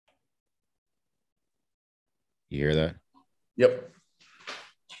You hear that? Yep.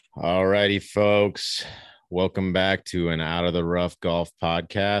 All righty, folks. Welcome back to an Out of the Rough Golf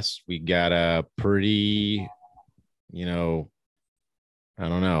podcast. We got a pretty, you know, I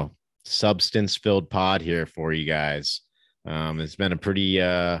don't know, substance filled pod here for you guys. It's been a pretty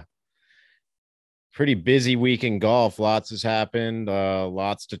busy week in golf. Lots has happened,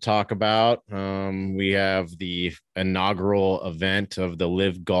 lots to talk about. We have the inaugural event of the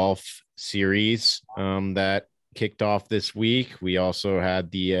Live Golf series that kicked off this week. We also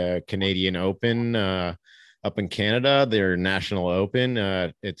had the Canadian Open up in Canada, their national open.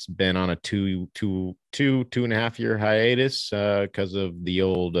 It's been on a two and a half year hiatus because of the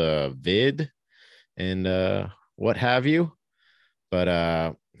old vid and what have you. But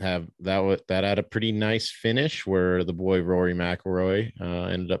have that had a pretty nice finish where the boy Rory McIlroy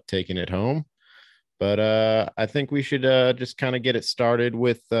ended up taking it home. But I think we should just kind of get it started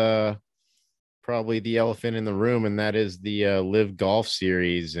with probably the elephant in the room, and that is the Live Golf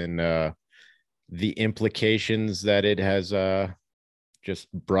series and the implications that it has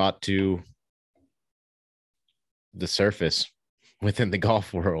just brought to the surface within the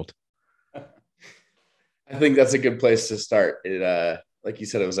golf world. I think that's a good place to start. Like you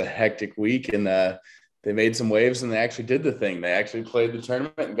said, it was a hectic week, and they made some waves, and they actually did the thing. They actually played the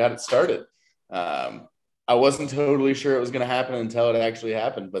tournament and got it started. I wasn't totally sure it was going to happen until it actually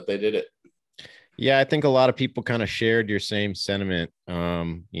happened, but they did it. Yeah, I think a lot of people kind of shared your same sentiment.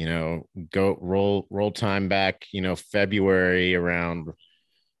 Go roll time back, February around,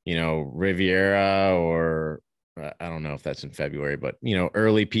 Riviera, or I don't know if that's in February, but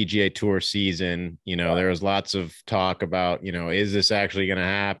early PGA Tour season. There was lots of talk about, is this actually going to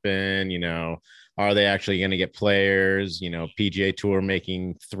happen? Are they actually going to get players? PGA Tour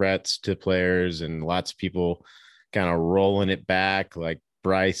making threats to players, and lots of people kind of rolling it back, like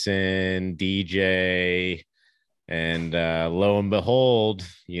Bryson, DJ, and lo and behold,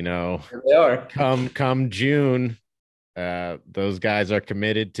 Here they are. come June, those guys are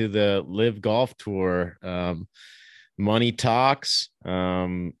committed to the Live Golf Tour. Money talks,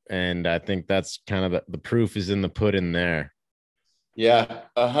 and I think that's kind of the proof is in the pudding there. Yeah,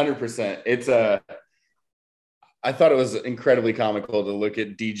 100%. I thought it was incredibly comical to look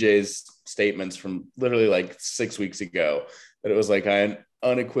at DJ's statements from literally like 6 weeks ago. That it was like, I am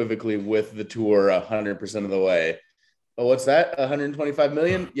unequivocally with the tour 100% of the way. Oh, what's that? 125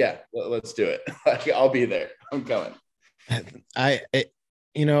 million? Yeah, let's do it. I'll be there. I'm coming. I, it,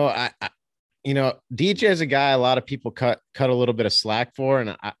 DJ is a guy a lot of people cut a little bit of slack for,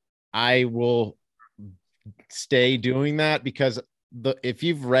 and I will stay doing that because if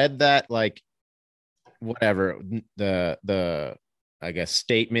you've read that, like, whatever the I guess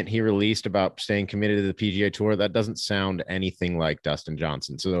statement he released about staying committed to the PGA Tour, that doesn't sound anything like Dustin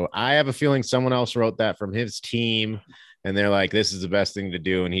Johnson. So I have a feeling someone else wrote that from his team, and they're like, "This is the best thing to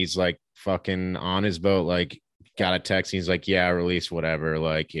do," and he's like, fucking on his boat, like, got a text. He's like, "Yeah, release whatever.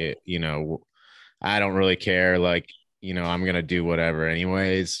 Like, I don't really care. Like, I'm gonna do whatever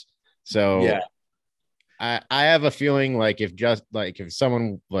anyways." So Yeah. I have a feeling like if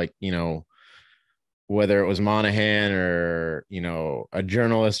someone like whether it was Monahan or a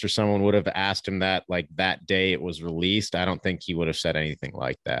journalist or someone would have asked him that like that day it was released, I don't think he would have said anything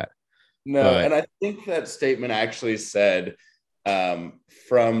like that. No, But and I think that statement actually said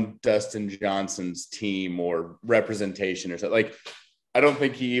from Dustin Johnson's team or representation or something. Like, I don't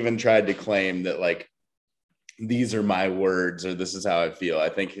think he even tried to claim that, like, these are my words or this is how I feel. I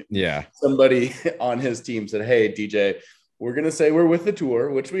think yeah, somebody on his team said, "Hey, DJ, we're going to say we're with the tour,"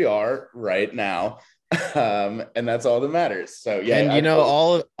 which we are right now. And that's all that matters. So, yeah, and I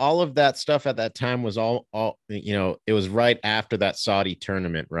totally. all of that stuff at that time was all it was right after that Saudi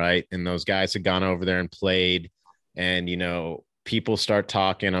tournament, right? And those guys had gone over there and played, and people start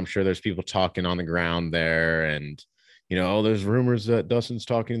talking. I'm sure there's people talking on the ground there, and oh, there's rumors that Dustin's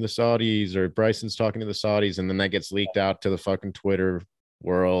talking to the Saudis or Bryson's talking to the Saudis, and then that gets leaked out to the fucking Twitter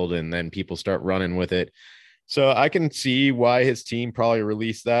world, and then people start running with it. So I can see why his team probably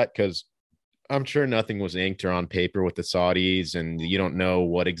released that, because I'm sure nothing was inked or on paper with the Saudis, and you don't know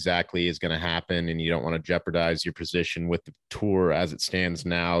what exactly is going to happen, and you don't want to jeopardize your position with the tour as it stands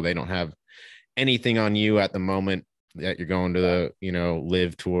now. They don't have anything on you at the moment that you're going to the,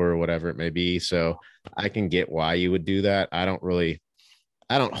 Live Tour or whatever it may be. So I can get why you would do that. I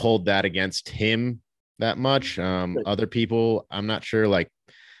don't hold that against him that much. Other people, I'm not sure, like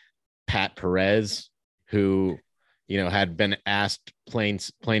Pat Perez, who had been asked plain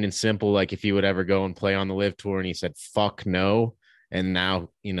and simple, like if he would ever go and play on the Live Tour, and he said fuck no. And now,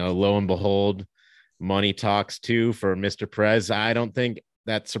 lo and behold, money talks too for Mr. Perez. I don't think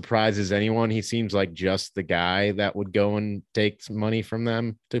that surprises anyone. He seems like just the guy that would go and take some money from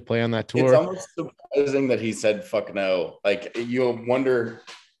them to play on that It's tour. almost surprising that he said fuck no. Like you wonder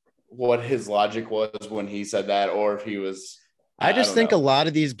what his logic was when he said that, or if he was, I I just don't think know. a lot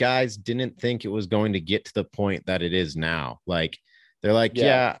of these guys didn't think it was going to get to the point that it is now. Like they're like,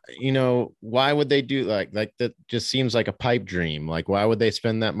 Yeah. yeah, why would they do like that just seems like a pipe dream. Like why would they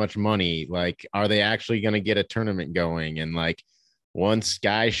spend that much money? Like are they actually going to get a tournament going? And like once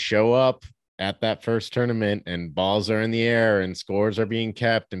guys show up at that first tournament and balls are in the air and scores are being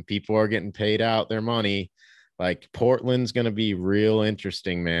kept and people are getting paid out their money, like Portland's going to be real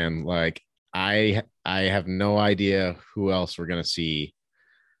interesting, man. Like I have no idea who else we're gonna see,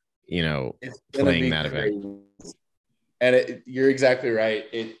 It's gonna playing be that event. crazy. And you're exactly right.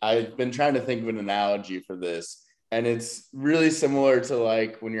 I've been trying to think of an analogy for this, and it's really similar to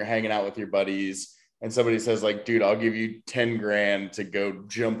like when you're hanging out with your buddies and somebody says like, "Dude, I'll give you 10 grand to go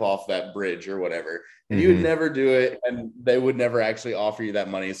jump off that bridge or whatever," and you would Mm-hmm. never do it, and they would never actually offer you that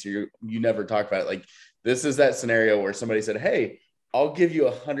money, so you never talk about it. Like this is that scenario where somebody said, "Hey, I'll give you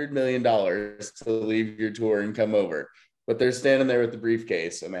 $100 million to leave your tour and come over." But they're standing there with the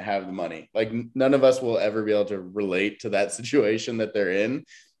briefcase and they have the money. Like none of us will ever be able to relate to that situation that they're in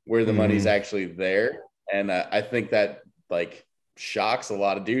where the money's Mm-hmm. actually there. And I think that like shocks a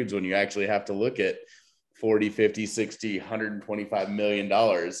lot of dudes when you actually have to look at 40, 50, 60, $125 million.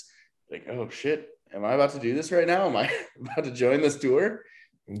 Like, oh shit, am I about to do this right now? Am I about to join this tour?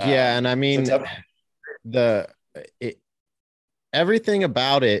 Yeah, and I It's a mean tough. the it, everything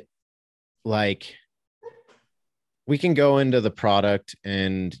about it, like we can go into the product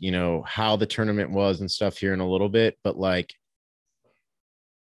and how the tournament was and stuff here in a little bit, but like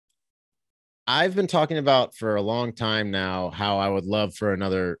I've been talking about for a long time now how I would love for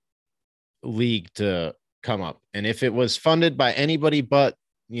another league to come up. And if it was funded by anybody but,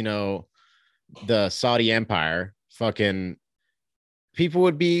 you know, the Saudi Empire, fucking people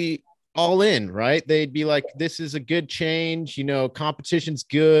would be all in, right? They'd be like, this is a good change, competition's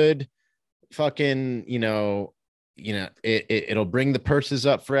good, fucking, it'll bring the purses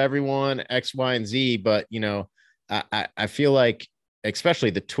up for everyone, X, Y, and Z. But I feel like, especially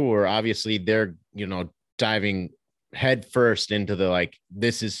the tour, obviously they're diving head first into the like,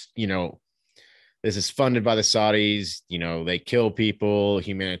 this is funded by the Saudis. They kill people,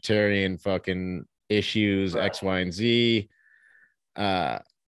 humanitarian fucking issues, Right. X, Y, and Z. Uh,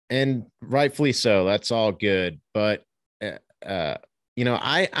 and rightfully so. That's all good. But, uh, uh,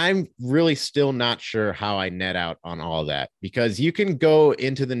 I'm really still not sure how I net out on all that because you can go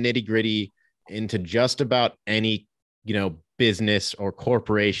into the nitty gritty into just about any, business or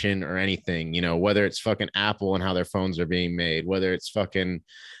corporation or anything, whether it's fucking Apple and how their phones are being made, whether it's fucking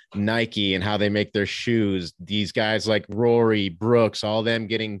Nike and how they make their shoes. These guys like Rory, Brooks, all them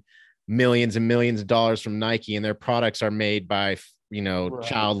getting millions and millions of dollars from Nike, and their products are made by Right.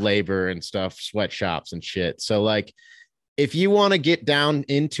 child labor and stuff, sweatshops and shit. So like, if you want to get down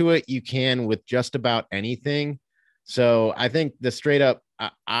into it, you can with just about anything. So I think the straight up,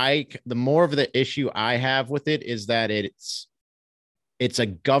 the more of the issue I have with it is that it's a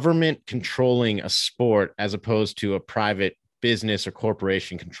government controlling a sport as opposed to a private business or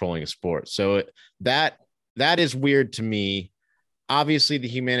corporation controlling a sport. So that that is weird to me. Obviously, the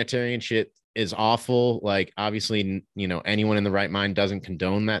humanitarian shit is awful. Like, obviously, anyone in the right mind doesn't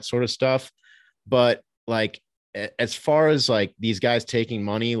condone that sort of stuff. But like, as far as like these guys taking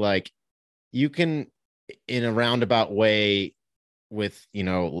money, like you can, in a roundabout way, with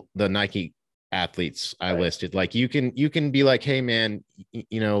the Nike athletes I Right. listed, like you can be like, hey man,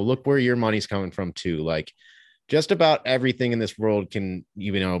 look where your money's coming from too. Like just about everything in this world can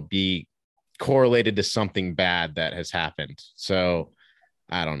be correlated to something bad that has happened. So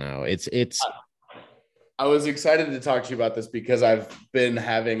I don't know. It's I was excited to talk to you about this because I've been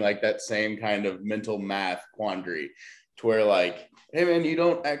having like that same kind of mental math quandary to where like, hey man, you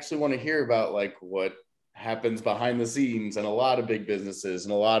don't actually want to hear about like what happens behind the scenes and a lot of big businesses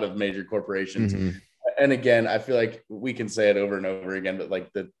and a lot of major corporations. mhm. And again, I feel like we can say it over and over again, but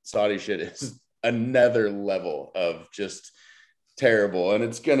like the Saudi shit is another level of just terrible. And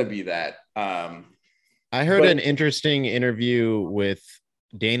it's gonna be that. I heard an But interesting interview with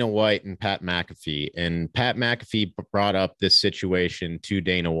Dana White and Pat McAfee, and Pat McAfee brought up this situation to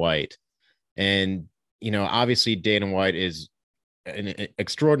Dana White. And, obviously Dana White is an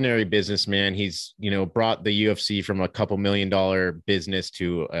extraordinary businessman. He's, brought the UFC from a couple $1 million business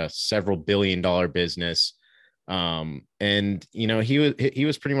to a several $1 billion business. And he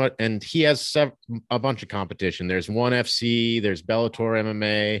was pretty much, and he has a bunch of competition. There's ONE FC, there's Bellator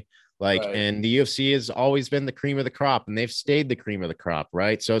MMA, Like, Right. and the UFC has always been the cream of the crop, and they've stayed the cream of the crop,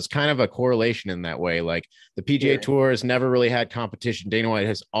 right? So it's kind of a correlation in that way. Like the PGA Here. Tour has never really had competition. Dana White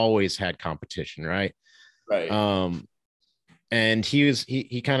has always had competition, right? Right. Um, and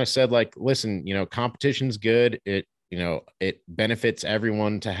he kind of said like, listen, competition's good. It benefits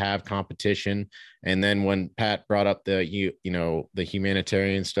everyone to have competition. And then when Pat brought up the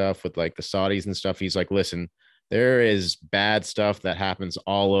humanitarian stuff with like the Saudis and stuff, he's like, listen, there is bad stuff that happens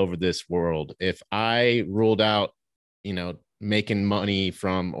all over this world. If I ruled out, making money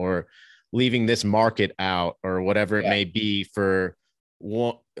from or leaving this market out or whatever it Yeah. may be for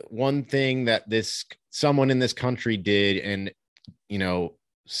one thing that this someone in this country did, and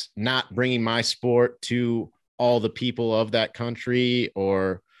not bringing my sport to all the people of that country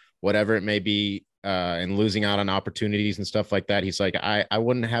or whatever it may be, and losing out on opportunities and stuff like that. He's like, I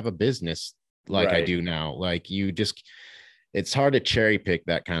wouldn't have a business like I Right. do now. Like it's hard to cherry pick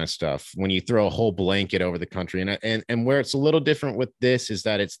that kind of stuff when you throw a whole blanket over the country. And where it's a little different with this is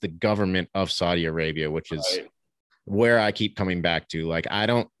that it's the government of Saudi Arabia, which is Right. where I keep coming back to. Like, I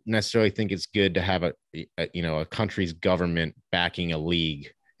don't necessarily think it's good to have a country's government backing a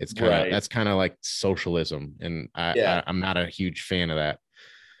league. It's Right. that's kind of like socialism, and Yeah. I'm not a huge fan of that.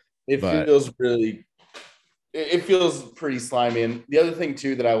 It But feels really, it feels pretty slimy. And the other thing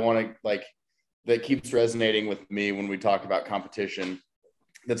too that I want to like that keeps resonating with me when we talk about competition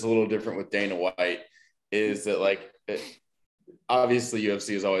that's a little different with Dana White is that like obviously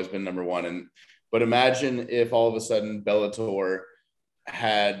UFC has always been number one, and but imagine if all of a sudden Bellator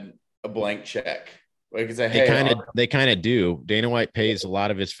had a blank check. Like it's a they hey, kind of they kind of do. Dana White pays a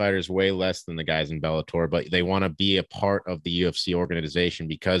lot of his fighters way less than the guys in Bellator, but they want to be a part of the UFC organization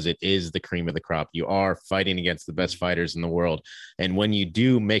because it is the cream of the crop. You are fighting against the best fighters in the world, and when you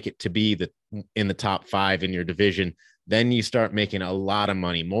do make it to be in the top 5 in your division, then you start making a lot of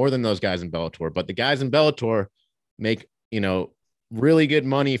money, more than those guys in Bellator. But the guys in Bellator make really good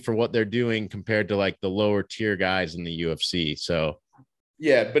money for what they're doing compared to like the lower tier guys in the UFC. So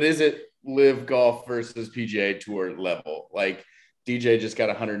yeah, but is it live golf versus PGA Tour level? Like DJ just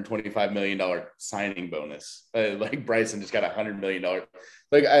got $125 million signing bonus. Like Bryson just got $100 million.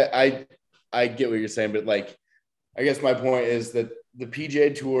 Like I get what you're saying, but like I guess my point is that the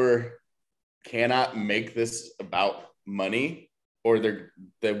PGA Tour cannot make this about money, or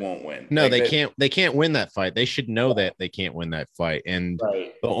they won't win. no, Like they that. can't win that fight. They should know that they can't win that fight. And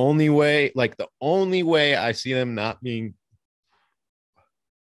Right. the only way I see them not being,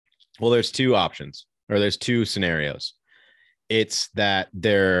 well, there's two options, or there's two scenarios. It's that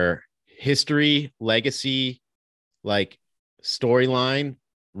their history, legacy, like storyline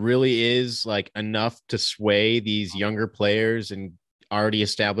really is like enough to sway these younger players and already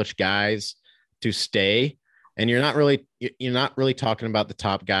established guys to stay. And you're not really talking about the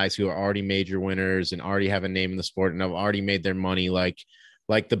top guys who are already major winners and already have a name in the sport and have already made their money, like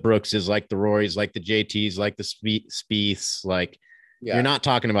the Brookses, like the Rorys, like the JTs, like the Spieths. Like, you're Yeah. not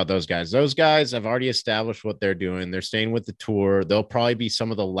talking about those guys. Those guys have already established what they're doing. They're staying with the tour. They'll probably be some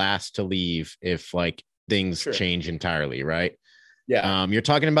of the last to leave if like things Sure. change entirely, right? Yeah. You're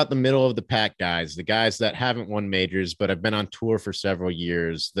talking about the middle of the pack guys, the guys that haven't won majors but have been on tour for several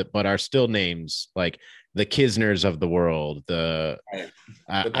years, that but are still names like the Kisners of the world. Right.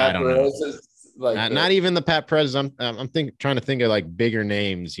 I, The I Pat don't know. Perez, like Not the even the Pat Perez. I'm trying to think of like bigger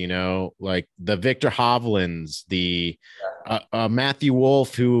names, like the Victor Hovlands, the Matthew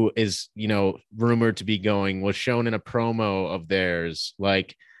Wolf, who is rumored to be going, was shown in a promo of theirs,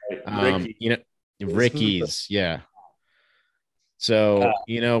 like Ricky. Ricky's, yeah. So,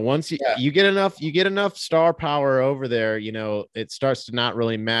 once Yeah. you get enough star power over there, it starts to not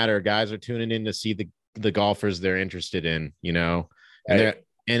really matter. Guys are tuning in to see the golfers they're interested in, and Right. they're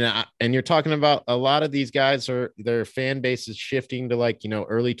and you're talking about a lot of these guys their fan base is shifting to like,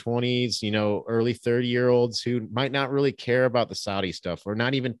 early 20s, early 30-year-olds who might not really care about the Saudi stuff or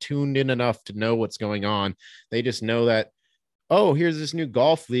not even tuned in enough to know what's going on. They just know that, oh, here's this new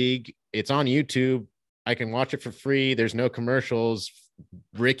golf league. It's on YouTube. I can watch it for free. There's no commercials.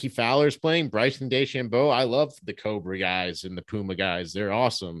 Ricky Fowler's playing, Bryson DeChambeau. I love the Cobra guys and the Puma guys. They're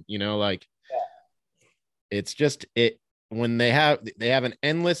awesome. Like, it's just it when they have an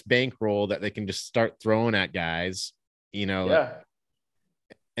endless bankroll that they can just start throwing at guys, Yeah.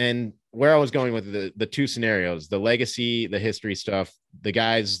 and where I was going with the two scenarios, the legacy, the history stuff, the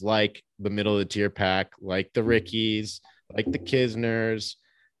guys like the middle of the tier pack, like the Rickies, like the Kisners,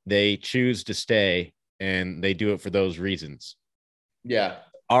 they choose to stay and they do it for those reasons. Yeah.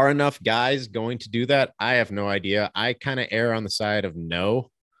 Are enough guys going to do that? I have no idea. I kind of err on the side of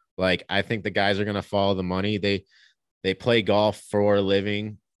no. Like, I think the guys are going to follow the money. They play golf for a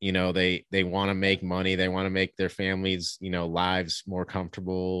living. they want to make money. They want to make their families, lives more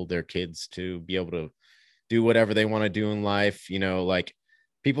comfortable, their kids to be able to do whatever they want to do in life. Like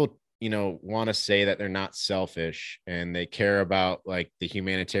people, want to say that they're not selfish and they care about like the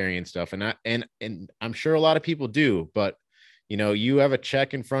humanitarian stuff. And I'm sure a lot of people do, but you have a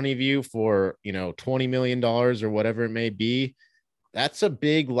check in front of you for, $20 million or whatever it may be. That's a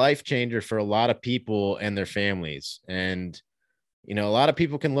big life changer for a lot of people and their families. And, a lot of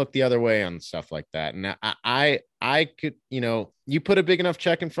people can look the other way on stuff like that. And I could, you put a big enough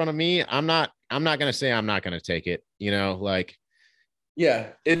check in front of me. I'm not going to say I'm not going to take it, like, yeah,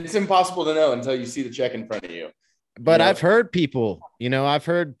 it's impossible to know until you see the check in front of you. But I've heard people in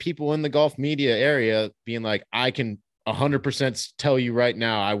the golf media area being like, I can 100% tell you right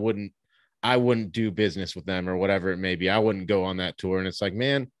now, I wouldn't do business with them or whatever it may be. I wouldn't go on that tour. And it's like,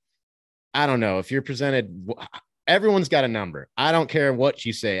 man, I don't know if you're presented. Everyone's got a number. I don't care what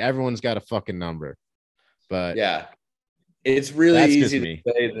you say. Everyone's got a fucking number. But yeah, it's really easy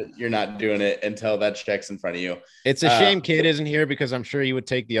to say that you're not doing it until that check's in front of you. It's a shame Kid isn't here because I'm sure he would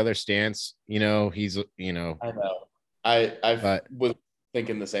take the other stance. He's, I know. I was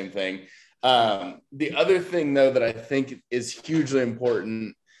thinking the same thing. The other thing, though, that I think is hugely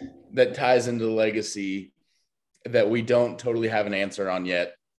important that ties into the legacy that we don't totally have an answer on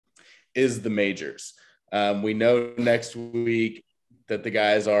yet is the majors. We know next week that the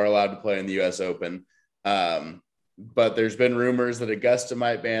guys are allowed to play in the U.S. Open. But there's been rumors that Augusta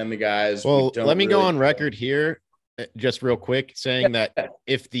might ban the guys. Well, let me go on record here just real quick saying that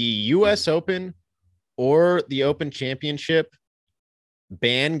if the U.S. Open or the Open Championship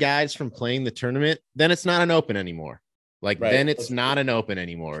ban guys from playing the tournament, then it's not an Open anymore. Then it's not an Open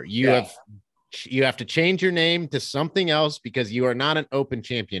anymore. You have to change your name to something else because you are not an Open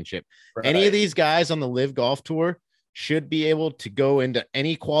Championship. Right. Any of these guys on the Live Golf Tour should be able to go into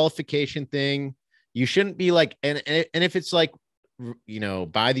any qualification thing. You shouldn't be like, and if it's like,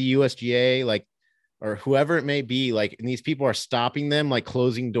 by the USGA, or whoever it may be, and these people are stopping them,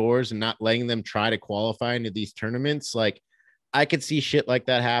 closing doors and not letting them try to qualify into these tournaments. I could see shit like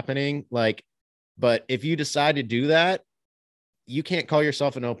that happening. But if you decide to do that, you can't call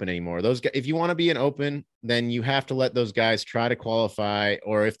yourself an Open anymore. Those guys, if you want to be an Open, then you have to let those guys try to qualify,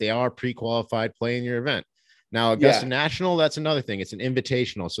 or if they are pre-qualified, play in your event. Now, Augusta National, that's another thing. It's an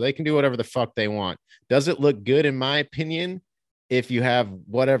invitational, so they can do whatever the fuck they want. Does it look good, in my opinion, if you have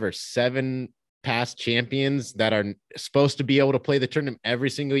 7 past champions that are supposed to be able to play the tournament every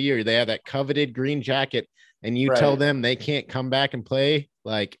single year? They have that coveted green jacket, and you tell them they can't come back and play?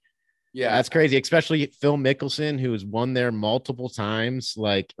 That's crazy, especially Phil Mickelson, who has won there multiple times.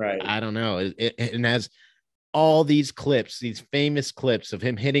 I don't know. It has all these clips, these famous clips of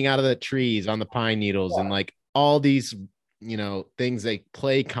him hitting out of the trees on the pine needles and all these, things they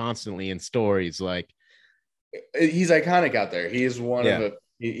play constantly in stories. He's iconic out there. He is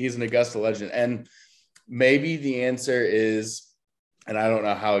he's an Augusta legend. And maybe the answer is, and I don't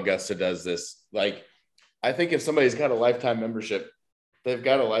know how Augusta does this. I think if somebody's got a lifetime membership, they've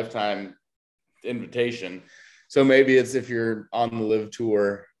got a lifetime invitation. So maybe it's if you're on the Live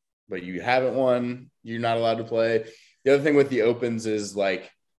Tour, but you haven't won, you're not allowed to play. The other thing with the Opens is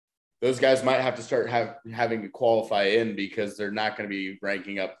those guys might have to start having to qualify in because they're not going to be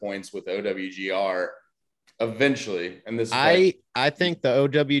ranking up points with OWGR eventually. And this is I think the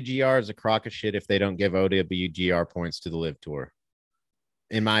OWGR is a crock of shit if they don't give OWGR points to the Live Tour.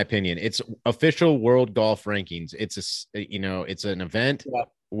 In my opinion, it's official world golf rankings. It's it's an event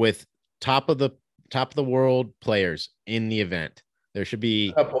with top of the world players in the event. There should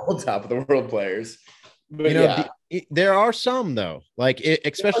be top of the world players. But there are some though,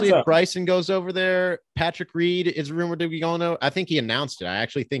 especially if Bryson goes over there. Patrick Reed is rumored to be going over. I think he announced it. I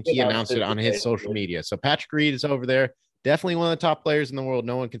actually think he announced it on his social media. So Patrick Reed is over there. Definitely one of the top players in the world.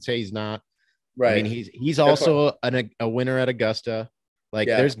 No one can say he's not. Right. I mean, he's also a winner at Augusta.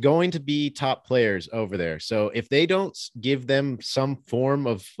 There's going to be top players over there. So if they don't give them some form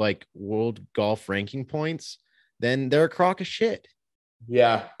of world golf ranking points, then they're a crock of shit.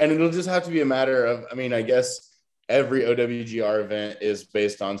 Yeah. And it'll just have to be a matter of, I guess every OWGR event is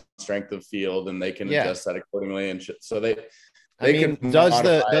based on strength of field and they can adjust that accordingly and shit. So they does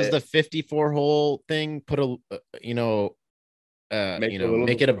the 54 hole thing put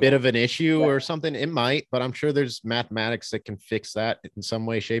make it a bit of an issue or something? It might, but I'm sure there's mathematics that can fix that in some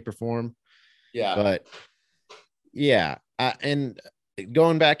way, shape, or form. Yeah. But and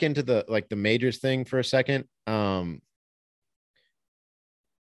going back into the majors thing for a second,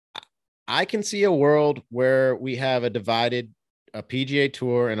 I can see a world where we have a PGA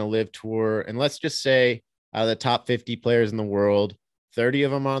Tour and a Live Tour, and let's just say out of the top 50 players in the world, 30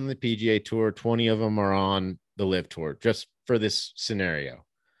 of them on the PGA Tour, 20 of them are on the Live Tour, just for this scenario.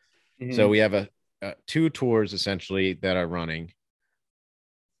 So we have two tours essentially that are running.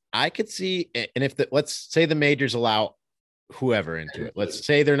 I could see, and if let's say the majors allow whoever into it, let's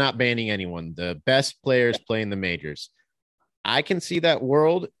say they're not banning anyone, the best players playing the majors. I can see that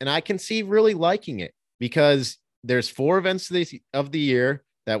world, and I can see really liking it because there's 4 events of the year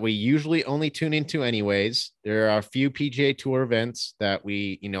that we usually only tune into anyways. There are a few PGA Tour events that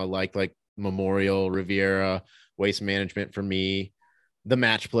we, like Memorial, Riviera, Waste Management for me. The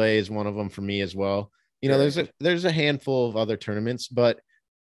match play is one of them for me as well. There's a handful of other tournaments, but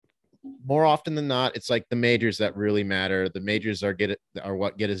more often than not, it's like the majors that really matter. The majors are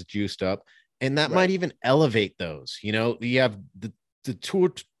what get us juiced up, and that might even elevate those. You have the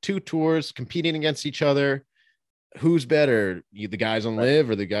two tours competing against each other. Who's better, the guys on Live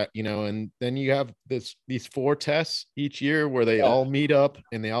or the guy, and then you have these 4 tests each year where they all meet up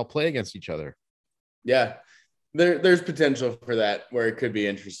and they all play against each other. Yeah, there's potential for that where it could be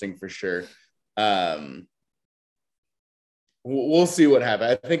interesting for sure. We'll see what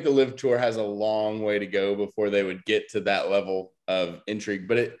happens. I think the Live Tour has a long way to go before they would get to that level of intrigue,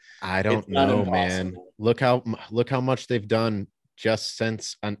 but I don't know, man. Look how much they've done just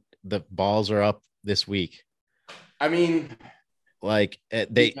since the balls are up this week. I mean, like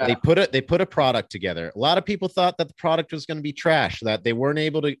they put a product together. A lot of people thought that the product was going to be trash, that they weren't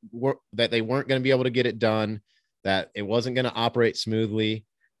able to work, that they weren't going to be able to get it done, that it wasn't going to operate smoothly.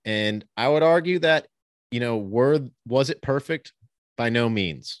 And I would argue that, was it perfect? By no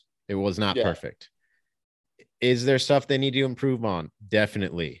means. It was not perfect. Is there stuff they need to improve on?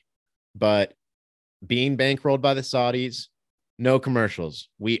 Definitely. But being bankrolled by the Saudis, no commercials.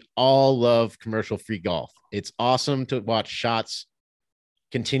 We all love commercial-free golf. It's awesome to watch shots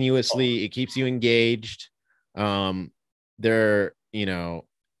continuously. It keeps you engaged. That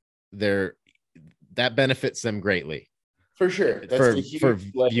benefits them greatly. For sure. That's for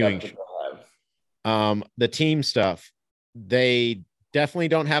viewing. The team stuff, they definitely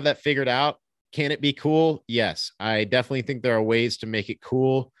don't have that figured out. Can it be cool? Yes. I definitely think there are ways to make it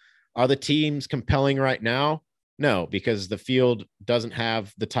cool. Are the teams compelling right now? No, because the field doesn't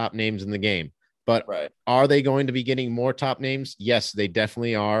have the top names in the game. But are they going to be getting more top names? Yes, they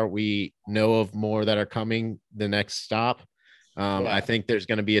definitely are. We know of more that are coming the next stop. I think there's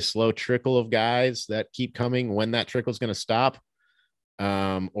going to be a slow trickle of guys that keep coming. When that trickle is going to stop,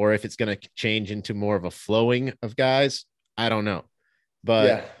 or if it's going to change into more of a flowing of guys, I don't know.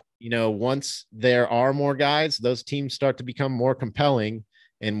 But, once there are more guys, those teams start to become more compelling.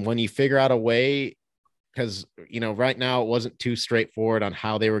 And when you figure out a way, because, right now it wasn't too straightforward on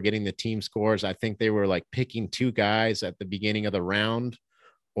how they were getting the team scores. I think they were like picking 2 guys at the beginning of the round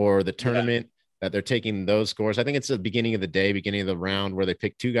or the tournament that they're taking those scores. I think it's the beginning of the day, beginning of the round, where they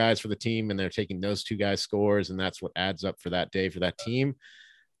pick 2 guys for the team and they're taking those 2 guys' scores. And that's what adds up for that day for that team.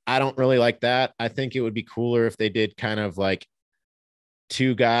 I don't really like that. I think it would be cooler if they did kind of like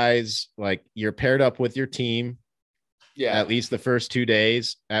 2 guys, like you're paired up with your team. Yeah. At least the first 2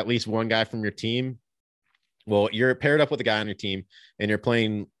 days, at least one guy from your team. Well, you're paired up with a guy on your team and you're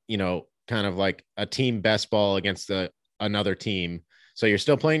playing, kind of like a team best ball against another team. So you're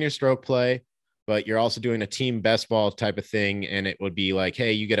still playing your stroke play, but you're also doing a team best ball type of thing. And it would be like,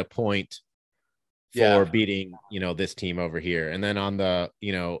 hey, you get a point for beating, this team over here. And then on the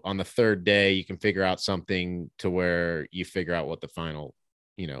 3rd day, you can figure out something to where you figure out what the final,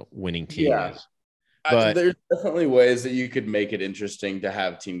 winning team is. But there's definitely ways that you could make it interesting to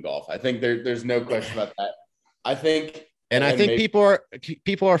have team golf. I think there's no question about that. I think people are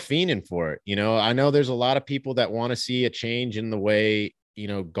fiending for it. I know there's a lot of people that want to see a change in the way,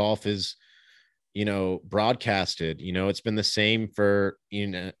 golf is, broadcasted. It's been the same for,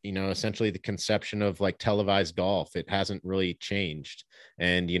 essentially the conception of like televised golf. It hasn't really changed.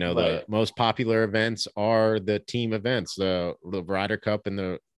 And, the most popular events are the team events, the Ryder Cup and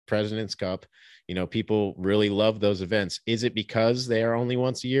the President's Cup. People really love those events. Is it because they are only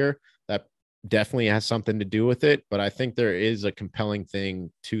once a year? That definitely has something to do with it. But I think there is a compelling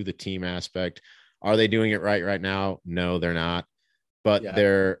thing to the team aspect. Are they doing it right now? No, they're not. But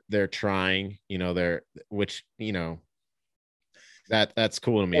they're trying. That's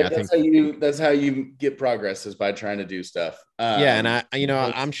cool to me. I think that's how you get progress, is by trying to do stuff. And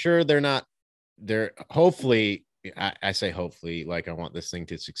I'm sure they're not. They're hopefully. I say hopefully, like I want this thing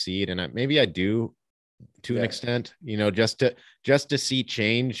to succeed, and maybe I do to an extent, just to see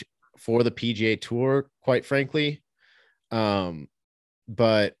change for the PGA Tour, quite frankly. But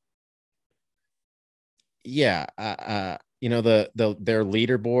their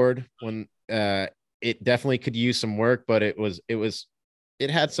leaderboard, when it definitely could use some work, but it was it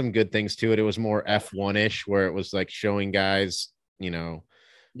had some good things to it. It was more F1-ish where it was like showing guys, you know,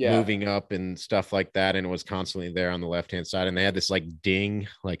 Yeah. moving up and stuff like that. And it was constantly there on the left-hand side. And they had this like ding,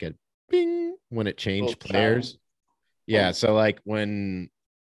 like a bing when it Little changed chime. players. Yeah. So like when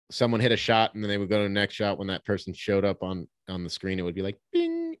someone hit a shot and then they would go to the next shot, when that person showed up on the screen, it would be like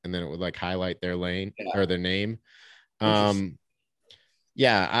bing, and then it would like highlight their lane Yeah. or their name. Interesting. Um,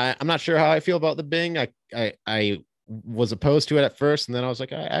 yeah, I'm not sure how I feel about the Bing. I was opposed to it at first, and then I was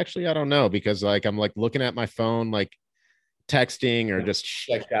like, I don't know, because like I'm like looking at my phone, like texting or just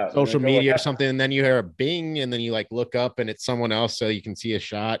Checked out. And social like, oh, what media or happened? something, and then you hear a Bing, and then you like look up and it's someone else, so you can see a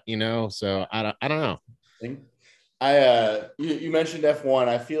shot, So I don't know. You mentioned F1.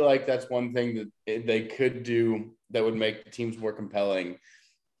 I feel like that's one thing that they could do that would make the teams more compelling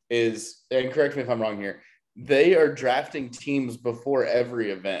is, and correct me if I'm wrong here, they are drafting teams before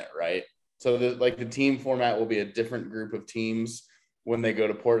every event, right? So the team format will be a different group of teams when they go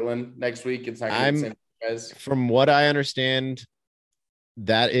to Portland next week. It's not going to be the I'm same guys. From what I understand,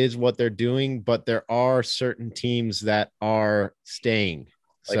 that is what they're doing, but there are certain teams that are staying.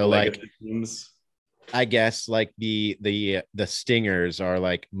 Like So like legacy teams. I guess like the Stingers are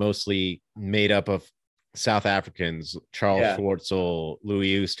like mostly made up of South Africans, Charles Yeah. Schwartzel,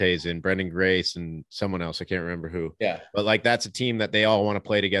 Louis Oosthuizen, Brendan Grace, and someone else. I can't remember who. Yeah. But like that's a team that they all want to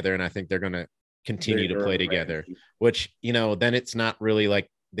play together, and I think they're gonna continue to play together. Which then it's not really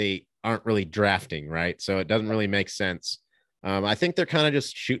like they aren't really drafting, right? So it doesn't really make sense. I think they're kind of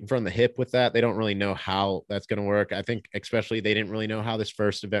just shooting from the hip with that. They don't really know how that's going to work. I think especially they didn't really know how this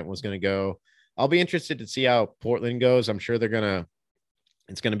first event was going to go. I'll be interested to see how Portland goes. I'm sure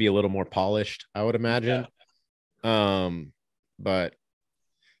it's gonna be a little more polished, I would imagine. But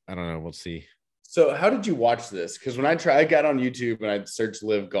I don't know. We'll see. So how did you watch this? Because when I got on YouTube and I searched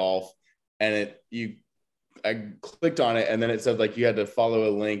Live Golf, and I clicked on it, and then it said like you had to follow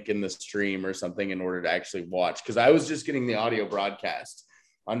a link in the stream or something in order to actually watch. Because I was just getting the audio broadcast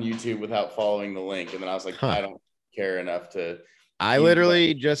on YouTube without following the link, and then I was like, Huh. I don't care enough to. I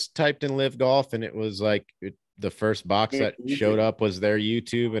literally just typed in Live Golf, and it was like the first box that showed up was their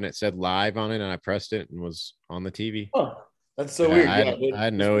YouTube, and it said live on it, and I pressed it and was on the TV. Oh, that's so Yeah, weird. I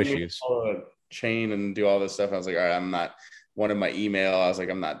had no issues. Follow a chain and do all this stuff. I was like, all right, I'm not. One of my email, I was like,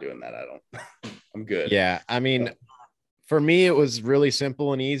 I'm not doing that. I don't. I'm good. Yeah, I mean, for me, it was really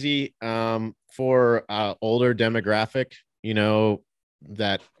simple and easy. For older demographic,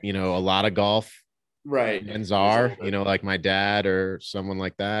 that a lot of golf Right. fans are, like my dad or someone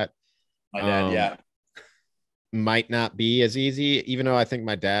like that. My dad, yeah. Might not be as easy, even though I think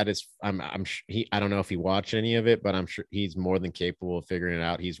my dad is. I don't know if he watched any of it, but I'm sure he's more than capable of figuring it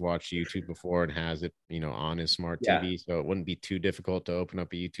out. He's watched YouTube before and has it, on his smart TV, so it wouldn't be too difficult to open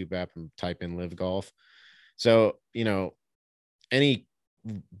up a YouTube app and type in Live Golf. So, any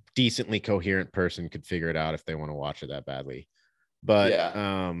decently coherent person could figure it out if they want to watch it that badly. But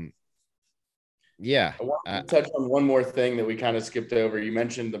yeah. I want to touch on one more thing that we kind of skipped over. You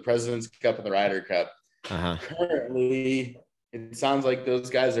mentioned the President's Cup and the Ryder Cup. Currently, it sounds like those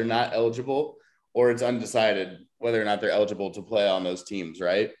guys are not eligible, or it's undecided whether or not they're eligible to play on those teams,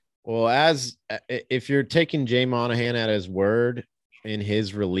 right? Well, if you're taking Jay Monahan at his word in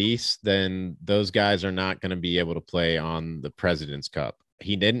his release, then those guys are not going to be able to play on the President's Cup.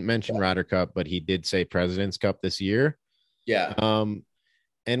 He didn't mention Ryder Cup, but he did say President's Cup this year. Yeah.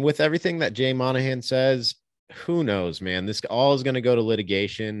 And with everything that Jay Monahan says, who knows, man? This all is going to go to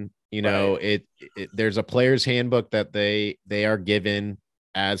litigation. There's a player's handbook that they are given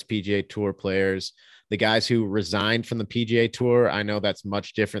as PGA Tour players. The guys who resigned from the PGA Tour, I know that's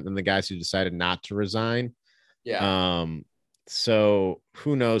much different than the guys who decided not to resign. Yeah. So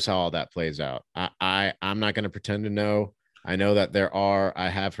who knows how all that plays out? I'm not going to pretend to know. I know that I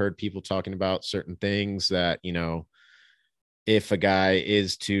have heard people talking about certain things that, if a guy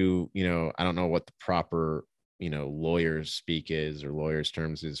is to, I don't know what the proper, lawyers speak is or lawyers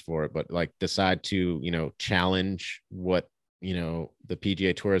terms is for it, but like decide to, challenge what, the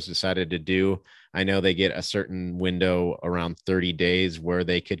PGA Tour has decided to do. I know they get a certain window around 30 days where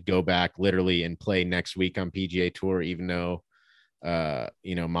they could go back literally and play next week on PGA Tour, even though,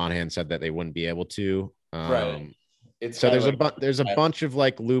 Monahan said that they wouldn't be able to. Right. So there's a bunch of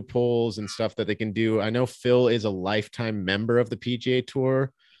like loopholes and stuff that they can do. I know Phil is a lifetime member of the PGA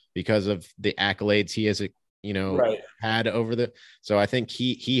Tour because of the accolades he has, had over so I think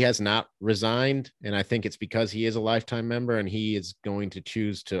he has not resigned, and I think it's because he is a lifetime member and he is going to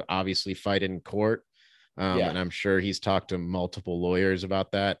choose to obviously fight in court. And I'm sure he's talked to multiple lawyers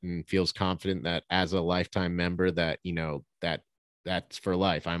about that and feels confident that as a lifetime member that, that that's for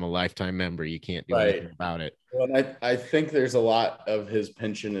life. I'm a lifetime member. You can't do Right. anything about it. Well, and I think there's a lot of his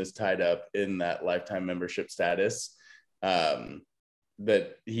pension is tied up in that lifetime membership status. Um,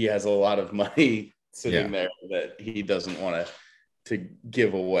 that he has a lot of money Yeah. sitting there that he doesn't want to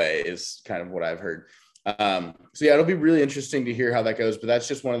give away is kind of what I've heard. So yeah, it'll be really interesting to hear how that goes. But that's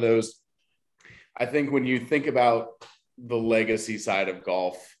just one of those. I think when you think about the legacy side of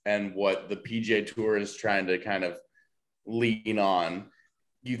golf and what the PGA Tour is trying to kind of lean on,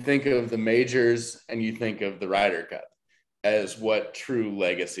 you think of the majors and you think of the Ryder Cup as what true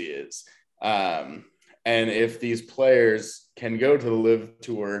legacy is. And if these players can go to the Live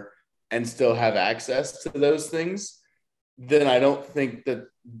Tour and still have access to those things, then I don't think that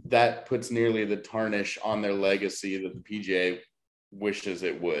that puts nearly the tarnish on their legacy that the PGA wishes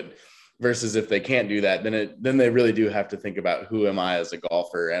it would. Versus if they can't do that, then they really do have to think about who am I as a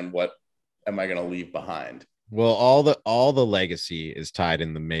golfer and what am I going to leave behind. Well, all the legacy is tied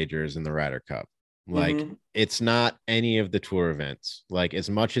in the majors and the Ryder Cup. Like it's not any of the tour events. Like as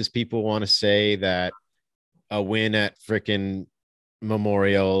much as people want to say that a win at freaking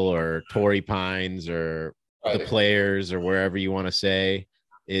Memorial or Torrey Pines or the Players or wherever you want to say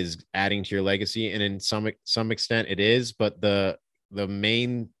is adding to your legacy, and in some extent it is, but the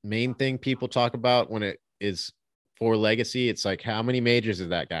main thing people talk about when it is for legacy, it's like how many majors does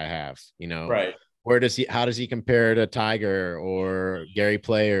that guy have? You know, right? How does he compare to Tiger or Gary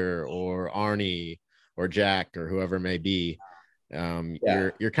Player or Arnie or Jack or whoever it may be?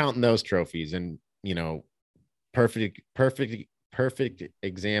 You're counting those trophies, and you know, perfect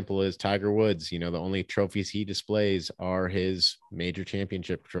example is Tiger Woods. You know, the only trophies he displays are his major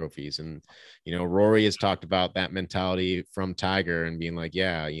championship trophies. And, you know, Rory has talked about that mentality from Tiger and being like,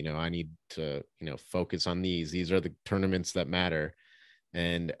 yeah, you know, I need to, you know, focus on these. These are the tournaments that matter.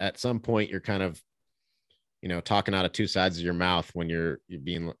 And at some point you're kind of, you know, talking out of two sides of your mouth when you're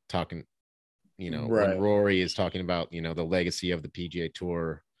being talking, you know, when Rory is talking about, you know, the legacy of the PGA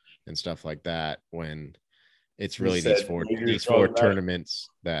Tour and stuff like that, when it's really these four tournaments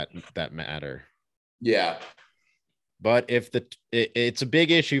that matter. Yeah. But if it's a big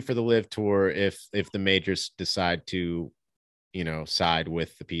issue for the Live Tour if the majors decide to, you know, side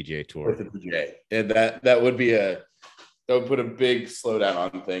with the PGA Tour. With the PGA. And that would put a big slowdown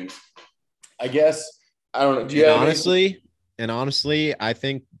on things. I guess I don't know. Do you honestly, I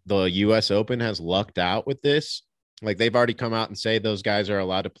think the US Open has lucked out with this. Like they've already come out and say those guys are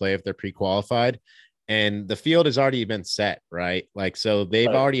allowed to play if they're pre-qualified. And the field has already been set, right? Like, so they've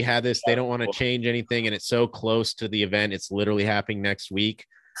already had this. They don't want to change anything. And it's so close to the event. It's literally happening next week.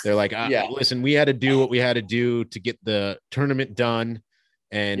 They're like, listen, we had to do what we had to do to get the tournament done.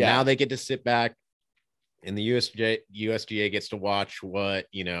 And now they get to sit back and the USGA gets to watch what,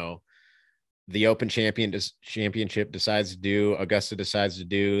 you know, the Open Championship decides to do, Augusta decides to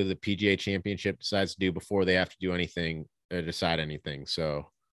do, the PGA Championship decides to do before they have to do anything or decide anything. So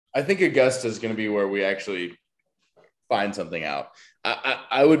I think Augusta is going to be where we actually find something out.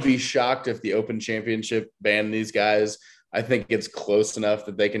 I would be shocked if the Open Championship banned these guys. I think it's close enough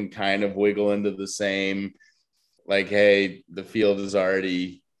that they can kind of wiggle into the same, like, hey, the field is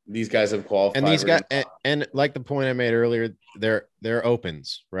already, these guys have qualified. And these guys, and like the point I made earlier, they're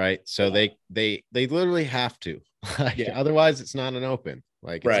opens, right? So they literally have to. Otherwise, it's not an open.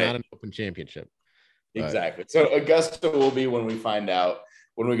 Like it's not an Open Championship. Exactly. So Augusta will be when we find out,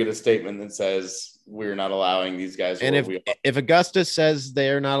 when we get a statement that says we're not allowing these guys. And if Augusta says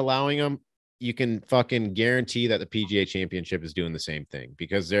they're not allowing them, you can fucking guarantee that the PGA Championship is doing the same thing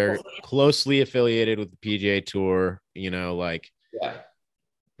because they're closely affiliated with the PGA Tour, you know, like,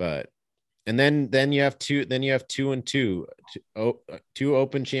 but, and then you have two two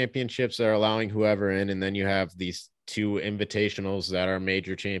Open Championships that are allowing whoever in, and then you have these two invitationals that are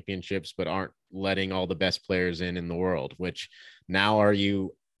major championships but aren't letting all the best players in the world, which now are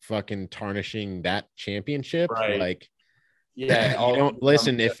you fucking tarnishing that championship? Like, you don't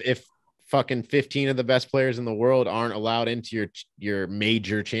listen. If fucking 15 of the best players in the world aren't allowed into your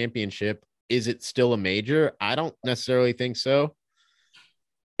major championship, is it still a major? I don't necessarily think so.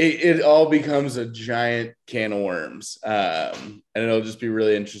 It all becomes a giant can of worms. And it'll just be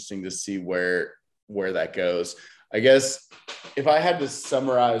really interesting to see where that goes. I guess if I had to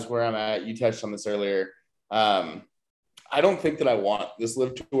summarize where I'm at, you touched on this earlier. I don't think that I want this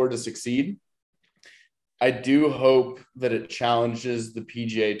Live Tour to succeed. I do hope that it challenges the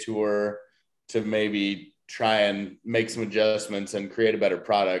PGA Tour to maybe try and make some adjustments and create a better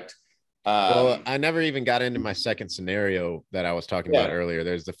product. Well, I never even got into my second scenario that I was talking about earlier.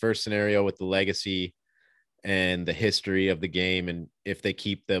 There's the first scenario with the legacy and the history of the game, and if they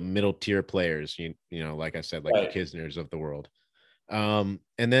keep the middle tier players, you know, like I said, like the Kisners of the world. And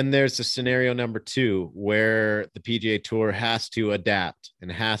then there's the scenario number two, where the PGA Tour has to adapt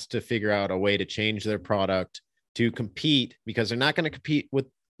and has to figure out a way to change their product to compete, because they're not going to compete with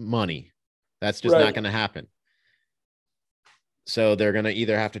money. That's just not going to happen. So they're going to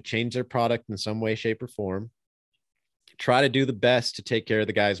either have to change their product in some way, shape, or form, try to do the best to take care of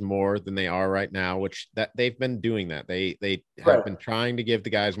the guys more than they are right now, which that they've been doing that. They have been trying to give the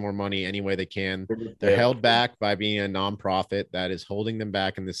guys more money any way they can. They're held back by being a nonprofit that is holding them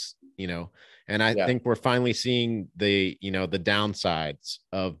back in this, and I think we're finally seeing the downsides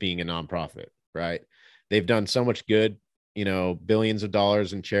of being a nonprofit, right? They've done so much good, billions of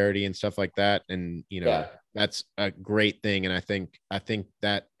dollars in charity and stuff like that. And, that's a great thing. And I think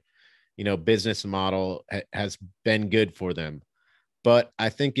that, business model has been good for them, but I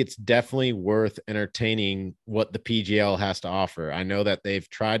think it's definitely worth entertaining what the PGL has to offer. I know that they've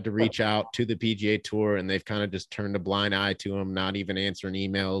tried to reach out to the PGA Tour and they've kind of just turned a blind eye to them, not even answering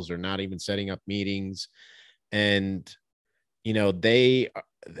emails or not even setting up meetings. And,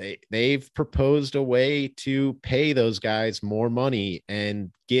 they've proposed a way to pay those guys more money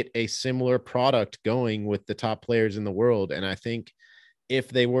and get a similar product going with the top players in the world. And I think if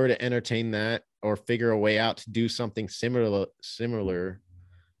they were to entertain that or figure a way out to do something similar,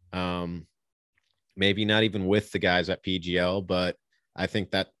 maybe not even with the guys at PGL, but I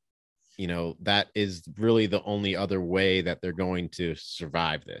think that, that is really the only other way that they're going to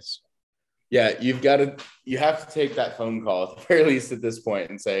survive this. Yeah, you have to take that phone call at the very least at this point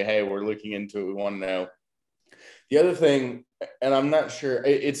and say, hey, we're looking into it. We want to know. The other thing, and I'm not sure,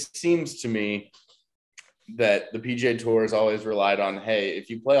 it seems to me that the PGA Tour has always relied on, hey, if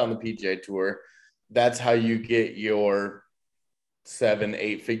you play on the PGA Tour, that's how you get your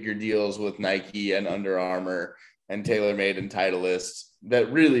 7-8 figure deals with Nike and Under Armour and TaylorMade and Titleist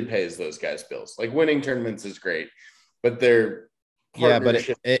that really pays those guys bills. Like winning tournaments is great, but they're but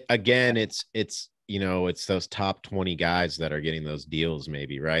again, it's those top 20 guys that are getting those deals,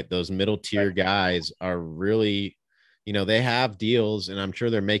 maybe, right? Those middle tier guys are really, they have deals and I'm sure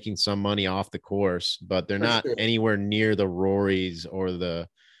they're making some money off the course, but they're not anywhere near the Rorys or the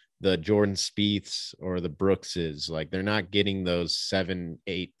Jordan Spieths or the Brookses. Like they're not getting those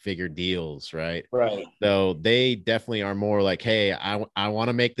 7-8 figure deals, right? So they definitely are more like, hey, I want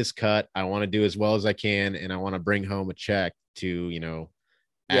to make this cut. I want to do as well as I can. And I want to bring home a check to,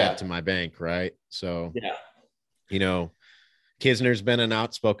 add to my bank. Right. So, Kisner's been an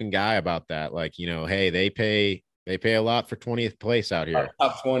outspoken guy about that. Like, hey, they pay a lot for 20th place out here.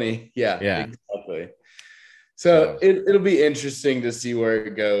 Top 20. Yeah, exactly. So it'll be interesting to see where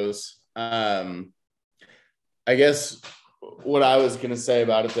it goes. I guess what I was going to say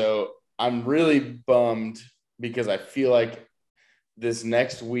about it, though, I'm really bummed because I feel like this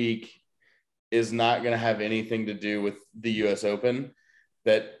next week is not going to have anything to do with the US Open.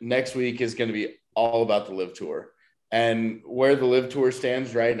 That next week is going to be all about the LIV Tour. And where the LIV Tour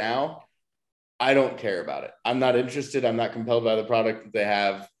stands right now, I don't care about it. I'm not interested. I'm not compelled by the product that they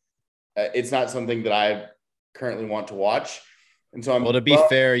have. It's not something that I currently want to watch. And so to be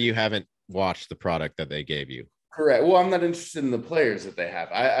fair, you haven't watched the product that they gave you. Correct. Well, I'm not interested in the players that they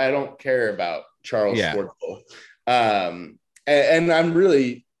have. I don't care about Charles Schwartzel. And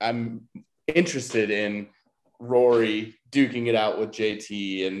I'm interested in Rory duking it out with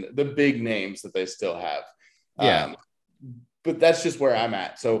JT and the big names that they still have. But that's just where I'm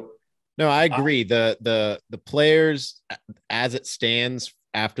at. So no, I agree. The players as it stands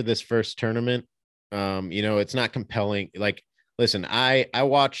after this first tournament, it's not compelling. Like, listen, I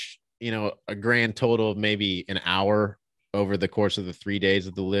watch, a grand total of maybe an hour over the course of the 3 days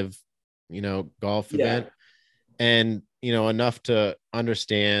of the LIV, golf event. And, enough to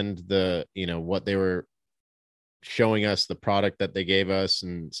understand the, what they were showing us, the product that they gave us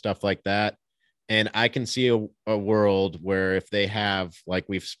and stuff like that. And I can see a world where if they have, like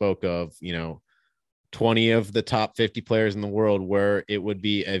we've spoke of, 20 of the top 50 players in the world, where it would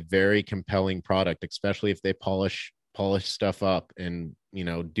be a very compelling product, especially if they polish stuff up and,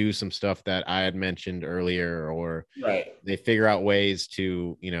 do some stuff that I had mentioned earlier, or they figure out ways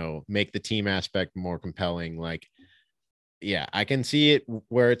to, make the team aspect more compelling. Like, yeah, I can see it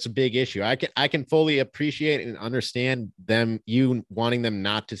where it's a big issue. I can fully appreciate and understand you wanting them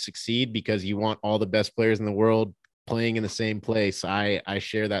not to succeed because you want all the best players in the world playing in the same place. I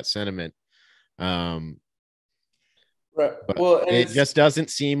share that sentiment. But well, it just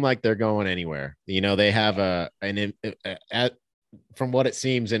doesn't seem like they're going anywhere. They have from what it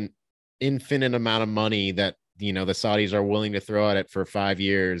seems, an infinite amount of money that, the Saudis are willing to throw at it for 5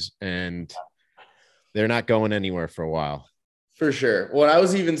 years, and they're not going anywhere for a while. For sure. Well, I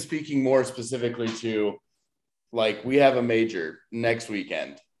was even speaking more specifically to like we have a major next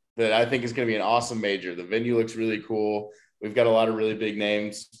weekend that I think is going to be an awesome major. The venue looks really cool. We've got a lot of really big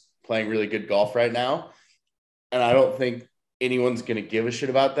names playing really good golf right now. And I don't think anyone's going to give a shit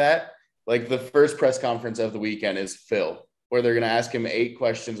about that. Like the first press conference of the weekend is Phil, where they're going to ask him 8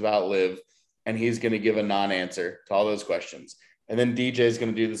 questions about LIV, and he's going to give a non-answer to all those questions. And then DJ is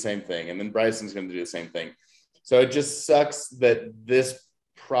going to do the same thing. And then Bryson's going to do the same thing. So it just sucks that this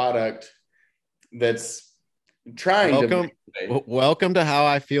product that's trying welcome to how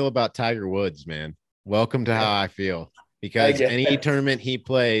I feel about Tiger Woods, man. Welcome to how I feel, because any tournament he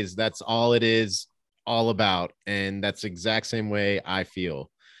plays, that's all it is all about. And that's the exact same way I feel.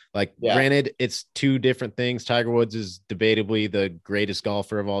 Like, granted, it's 2 different things. Tiger Woods is debatably the greatest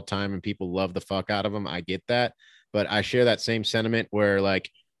golfer of all time, and people love the fuck out of him. I get that. But I share that same sentiment where,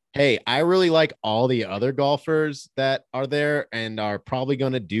 like, hey, I really like all the other golfers that are there and are probably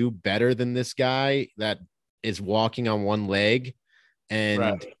going to do better than this guy that is walking on one leg.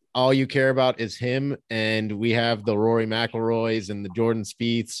 And all you care about is him. And we have the Rory McIlroys and the Jordan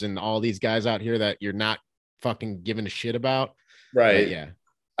Spieths and all these guys out here that you're not fucking giving a shit about. Right. But yeah.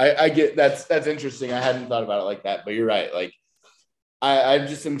 I get that's interesting. I hadn't thought about it like that, but you're right. Like I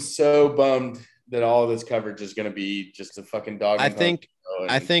just am so bummed that all of this coverage is going to be just a fucking dog. I think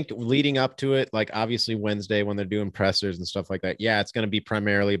leading up to it, like obviously Wednesday when they're doing pressers and stuff like that, yeah, it's going to be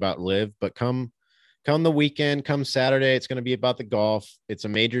primarily about LIV, but come the weekend, come Saturday, it's going to be about the golf. It's a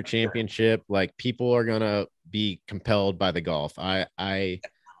major championship. Like, people are going to be compelled by the golf. I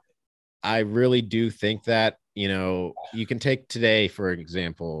really do think that, you know, you can take today, for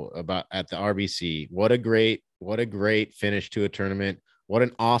example, about at the RBC, what a great finish to a tournament. What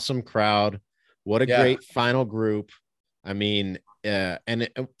an awesome crowd. What a great final group. I mean,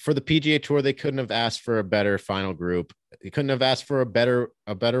 for the PGA Tour, they couldn't have asked for a better final group. They couldn't have asked for a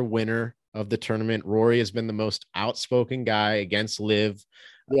better winner of the tournament. Rory has been the most outspoken guy against LIV.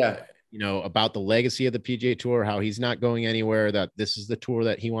 You know, about the legacy of the PGA Tour, how he's not going anywhere, that this is the tour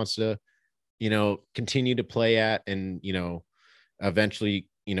that he wants to, you know, continue to play at and, you know, eventually,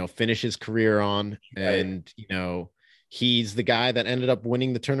 you know, finish his career on. And, you know, he's the guy that ended up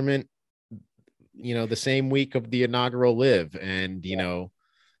winning the tournament, you know, the same week of the inaugural LIV. And, you know,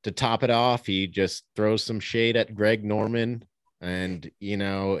 to top it off, he just throws some shade at Greg Norman. And, you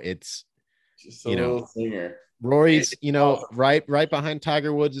know, it's just a little singer. Rory's, you know, right behind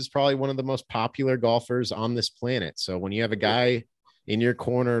Tiger Woods is probably one of the most popular golfers on this planet. So when you have a guy in your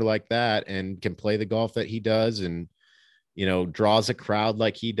corner like that and can play the golf that he does and, you know, draws a crowd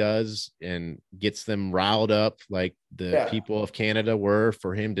like he does and gets them riled up like the people of Canada were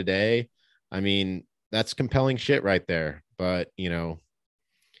for him today, I mean, that's compelling shit right there. But, you know,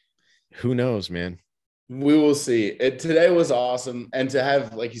 who knows, man? We will see. Today was awesome. And to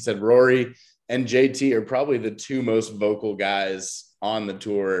have, like you said, Rory and JT are probably the 2 most vocal guys on the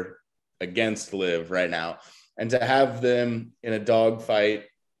tour against LIV right now. And to have them in a dogfight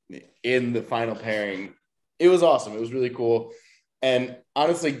in the final pairing, it was awesome. It was really cool. And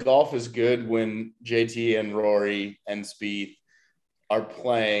honestly, golf is good when JT and Rory and Spieth are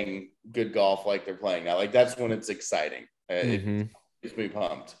playing good golf like they're playing now. Like, that's when it's exciting. It gets me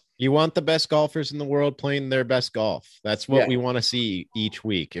pumped. You want the best golfers in the world playing their best golf. That's what we want to see each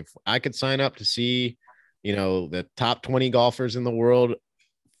week. If I could sign up to see, you know, the top 20 golfers in the world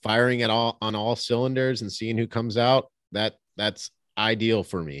firing on all cylinders and seeing who comes out, that's ideal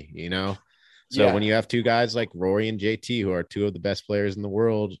for me, you know? So when you have 2 guys like Rory and JT, who are 2 of the best players in the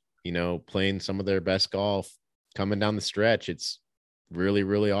world, you know, playing some of their best golf coming down the stretch, it's really,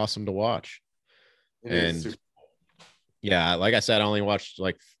 really awesome to watch. And yeah, like I said, I only watched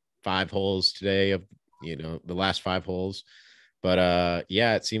like 5 holes today of, you know, the last 5 holes. But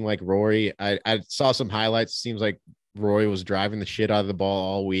yeah, it seemed like Rory, I saw some highlights. It seems like Rory was driving the shit out of the ball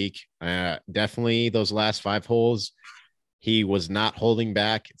all week. Definitely those last 5 holes, he was not holding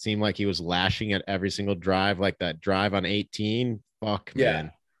back. It seemed like he was lashing at every single drive, like that drive on 18. Fuck,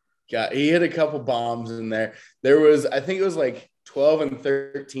 man. Yeah, he hit a couple bombs in there. There was, I think it was like 12 and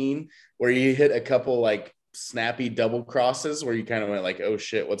 13, where he hit a couple like snappy double crosses where you kind of went like, oh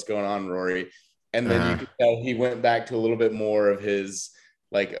shit, what's going on, Rory? And then you could tell he went back to a little bit more of his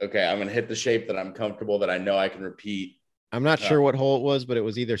like, okay, I'm going to hit the shape that I'm comfortable, that I know I can repeat. I'm not sure what hole it was, but it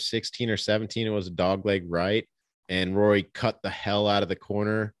was either 16 or 17. It was a dog leg right. And Rory cut the hell out of the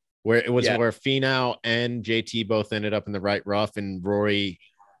corner where it was where Finau and JT both ended up in the right rough, and Rory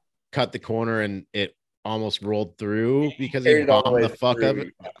cut the corner and it almost rolled through because he bombed the fuck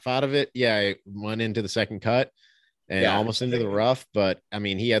out of it. Yeah, it went into the second cut and almost into the rough. But I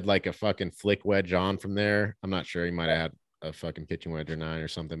mean, he had like a fucking flick wedge on from there. I'm not sure. He might have had a fucking pitching wedge or 9 or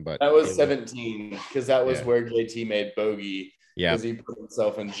something, but That was 17 because that was yeah. where JT made bogey Yeah. because he put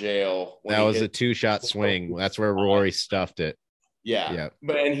himself in jail when That he was a hit. 2-shot swing. That's where Rory stuffed it. Yeah. Yeah.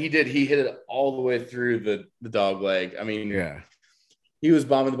 But and he hit it all the way through the dog leg. I mean, Yeah. he was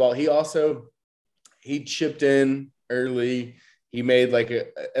bombing the ball. He chipped in early. He made like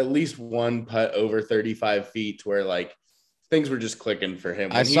at least one putt over 35 feet to where like things were just clicking for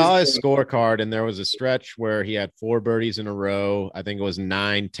him. I saw his scorecard, and there was a stretch where he had 4 birdies in a row. I think it was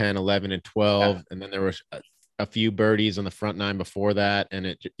 9, 10, 11, and 12. Yeah. And then there was a few birdies on the front 9 before that. And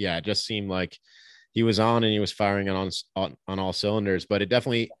it just seemed like he was on and he was firing on all cylinders. But it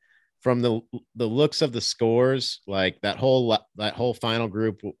definitely, from the looks of the scores, like that whole final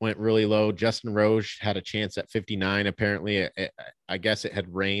group went really low. Justin Rose had a chance at 59. Apparently, I guess it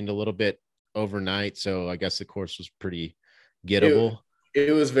had rained a little bit overnight, so I guess the course was pretty gettable.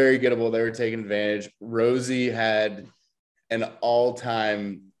 It was very gettable. They were taking advantage. Rosie had an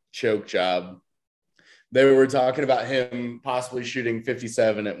all-time choke job. They were talking about him possibly shooting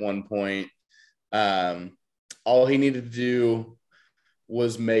 57 at one point. All he needed to do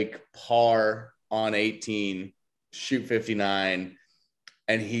was make par on 18, shoot 59,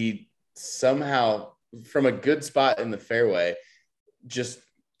 and he somehow, from a good spot in the fairway, just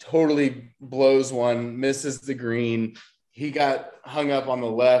totally blows one, misses the green. He got hung up on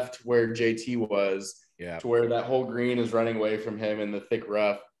the left where JT was, to where that whole green is running away from him in the thick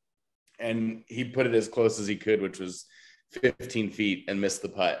rough. And he put it as close as he could, which was 15 feet, and missed the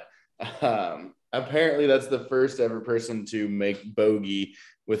putt. Apparently that's the first ever person to make bogey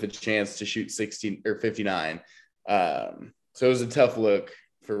with a chance to shoot 16 or 59. So it was a tough look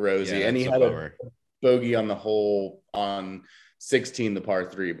for Rosie. And he had a bogey on the hole on 16, the par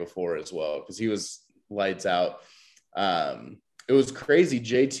 3 before as well, because he was lights out. It was crazy.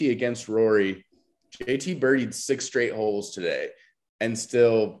 JT against Rory. JT birdied 6 straight holes today, and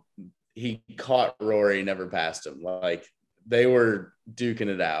still he caught Rory, never passed him. Like, they were duking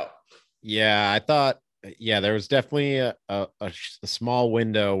it out. Yeah, I thought, there was definitely a small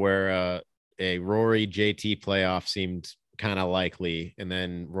window where a Rory JT playoff seemed kind of likely, and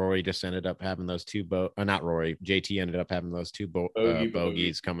then Rory just ended up having those two not Rory, JT ended up having those two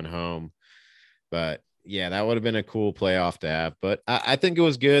bogeys coming home. But yeah, that would have been a cool playoff to have. But I think it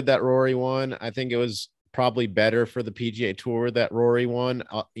was good that Rory won. I think it was probably better for the PGA Tour that Rory won.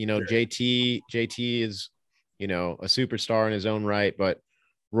 Sure. JT is, a superstar in his own right, but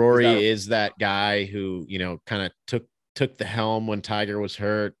Rory is that guy who, kind of took the helm when Tiger was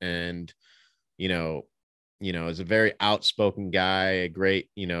hurt, and, is a very outspoken guy, a great,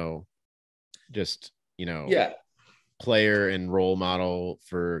 player and role model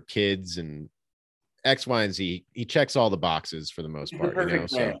for kids and X, Y, and Z. He checks all the boxes for the most part.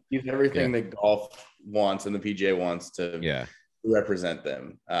 So he's everything that golf wants and the PGA wants to represent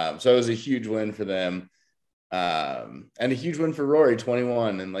them. So it was a huge win for them. And a huge win for Rory,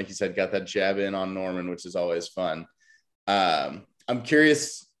 21. And like you said, got that jab in on Norman, which is always fun. I'm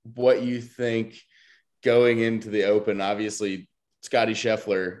curious what you think going into the Open. Obviously, Scotty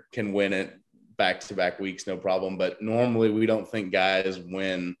Scheffler can win it back-to-back weeks, no problem. But normally we don't think guys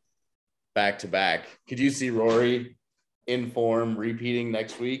win back-to-back. Could you see Rory in form repeating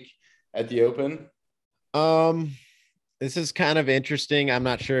next week at the Open? This is kind of interesting. I'm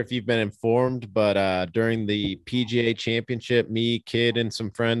not sure if you've been informed, but during the PGA Championship, me, Kid, and some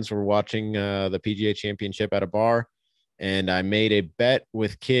friends were watching the PGA Championship at a bar, and I made a bet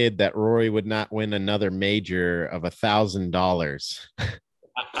with Kid that Rory would not win another major of $1,000.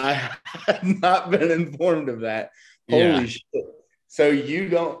 I had not been informed of that. Holy shit. So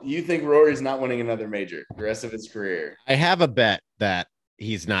you think Rory's not winning another major the rest of his career? I have a bet that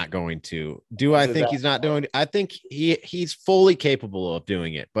he's not going to. Do I think he's not doing it? I think he's fully capable of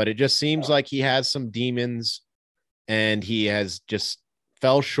doing it, but it just seems like he has some demons and he has just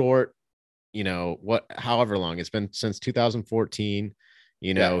fell short, however long it's been since 2014,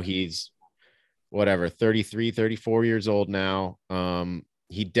 he's 33, 34 years old now.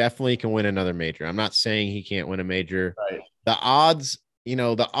 He definitely can win another major. I'm not saying he can't win a major. Right. The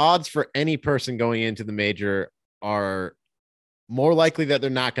odds for any person going into the major are more likely that they're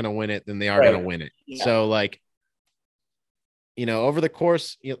not going to win it than they are going to win it. Yeah. So over the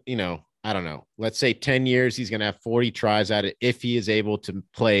course, I don't know, let's say 10 years, he's going to have 40 tries at it. If he is able to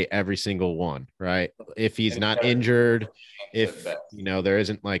play every single one, right. If he's not injured, if, there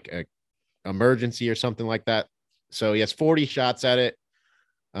isn't like a emergency or something like that. So he has 40 shots at it.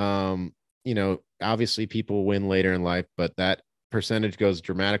 Obviously people win later in life, but that percentage goes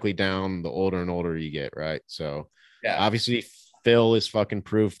dramatically down the older and older you get. Right. So obviously Phil is fucking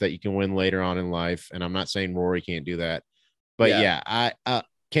proof that you can win later on in life. And I'm not saying Rory can't do that. But yeah, I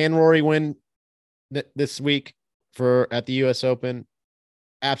can Rory win this week at the U.S. Open?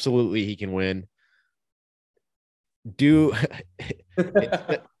 Absolutely, he can win. He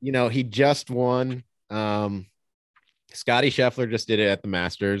just won. Scotty Scheffler just did it at the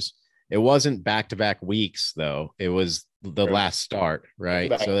Masters. It wasn't back-to-back weeks though. It was the last start, right?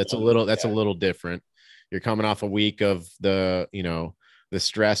 So that's a little different. You're coming off a week of the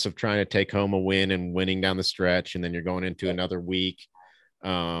stress of trying to take home a win and winning down the stretch, and then you're going into another week.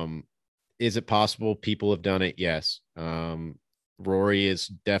 Is it possible? People have done it. Yes. Rory is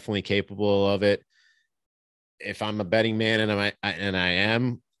definitely capable of it. If I'm a betting man and I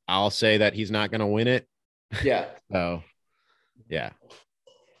am, I'll say that he's not going to win it. Yeah. So, yeah.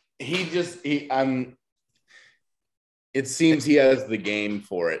 It seems he has the game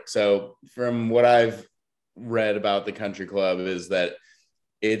for it. So from what I've read about the country club is that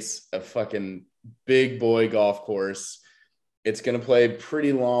it's a fucking big boy golf course. It's going to play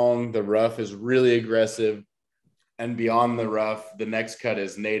pretty long. The rough is really aggressive. And beyond the rough, the next cut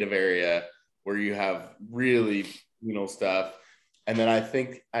is native area where you have really, stuff. And then I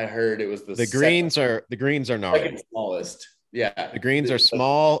think I heard it was the greens are gnarly. Second smallest. Yeah. The greens are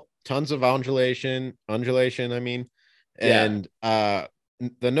small, tons of undulation. I mean, and the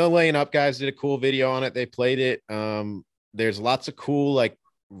No Laying Up guys did a cool video on it. They played it. There's lots of cool like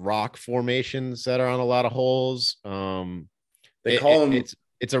rock formations that are on a lot of holes. They call them.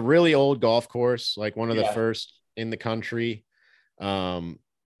 It's a really old golf course, like one of the first in the country.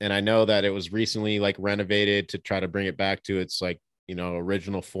 And I know that it was recently like renovated to try to bring it back to its like,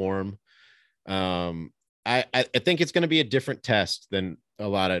 original form. I think it's going to be a different test than a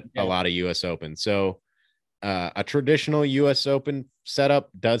lot of US Open. So a traditional US Open setup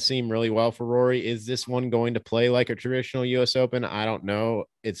does seem really well for Rory. Is this one going to play like a traditional US Open? I don't know.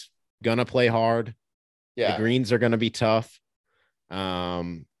 It's going to play hard. Yeah. The greens are going to be tough.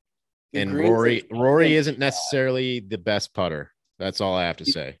 And Rory isn't necessarily the best putter. That's all I have to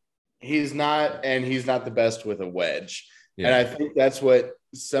say. He's not, and he's not the best with a wedge. Yeah. And I think that's what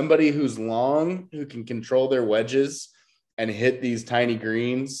somebody who's long, who can control their wedges and hit these tiny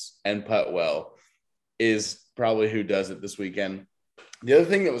greens and putt well, is probably who does it this weekend. The other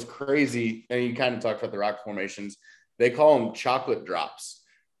thing that was crazy, and you kind of talked about the rock formations, they call them chocolate drops,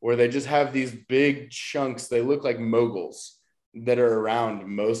 where they just have these big chunks. They look like moguls that are around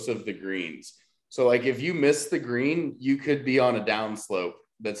most of the greens. So like if you miss the green, you could be on a downslope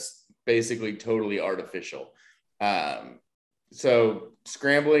that's basically totally artificial. So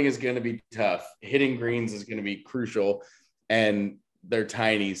scrambling is going to be tough. Hitting greens is going to be crucial, and they're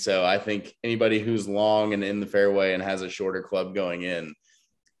tiny. So I think anybody who's long and in the fairway and has a shorter club going in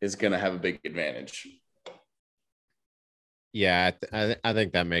is going to have a big advantage. Yeah, I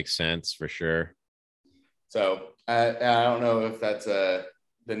think that makes sense for sure. So I don't know if that's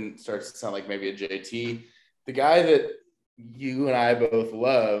then starts to sound like maybe a JT. The guy that you and I both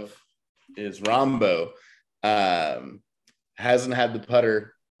love is Rahmbo. Hasn't had the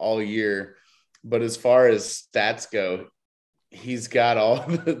putter all year, but as far as stats go, he's got all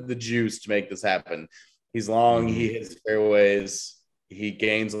the juice to make this happen. He's long, he hits fairways, he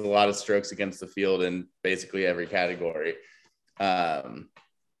gains a lot of strokes against the field in basically every category. So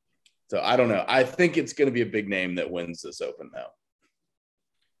I don't know. I think it's going to be a big name that wins this Open, though.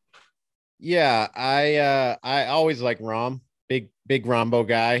 Yeah, I always like Rahm. Big Rahmbo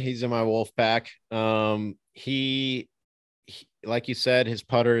guy. He's in my wolf pack. He like you said, his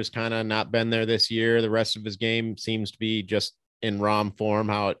putter has kind of not been there this year. The rest of his game seems to be just in Rahm form,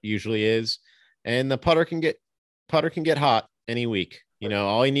 how it usually is. And the putter can get hot any week.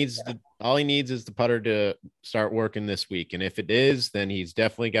 All he needs is the putter to start working this week. And if it is, then he's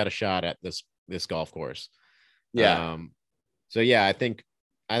definitely got a shot at this golf course. Yeah. So yeah, I think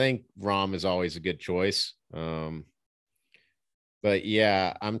Rahm is always a good choice. But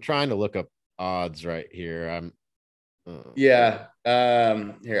yeah, I'm trying to look up odds right here. Here,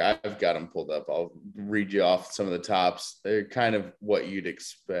 I've got them pulled up. I'll read you off some of the tops. They're kind of what you'd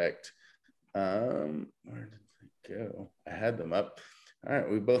expect. Where did they go? I had them up. All right,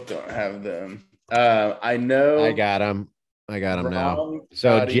 we both don't have them. I know. I got them now.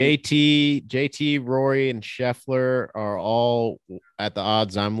 So JT, Rory, and Scheffler are all at the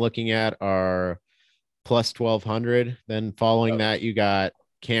odds I'm looking at are plus 1,200. Then following that, you got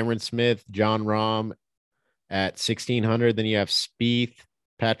Cameron Smith, Jon Rahm at 1,600. Then you have Spieth,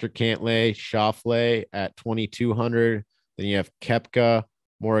 Patrick Cantlay, Schauffele at 2,200. Then you have Koepka,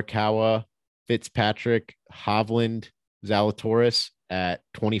 Morikawa, Fitzpatrick, Hovland, Zalatoris at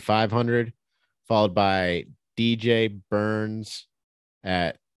 2,500, followed by DJ Burns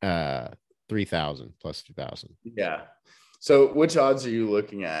at 3,000 plus 2,000. Yeah. So which odds are you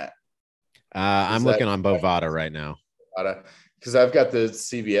looking at? I'm looking on Bovada right now. Because I've got the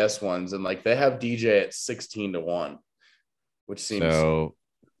CBS ones, and like they have DJ at 16-1, which seems so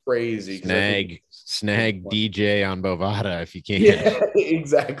crazy. Snag DJ on Bovada if you can. Yeah,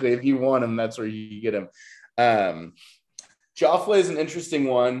 exactly. If you want him, that's where you get him. Schauffele is an interesting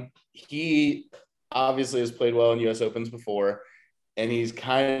one. He obviously has played well in U.S. Opens before, and he's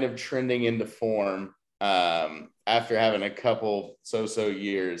kind of trending into form after having a couple so-so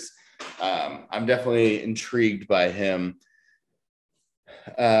years. I'm definitely intrigued by him.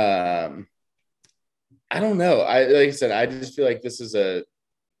 I don't know. Like I said, I just feel like this is a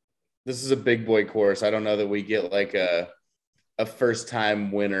big boy course. I don't know that we get like a first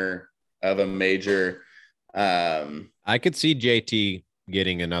time winner of a major. I could see JT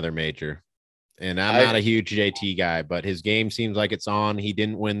getting another major, and I'm not a huge JT guy, but his game seems like it's on. He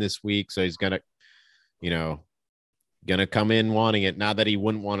didn't win this week, so he's gonna come in wanting it. Not that he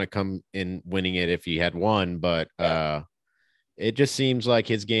wouldn't want to come in winning it if he had won, but it just seems like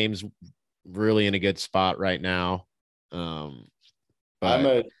his game's really in a good spot right now. But I'm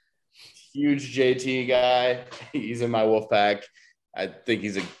a huge JT guy. He's in my wolf pack. I think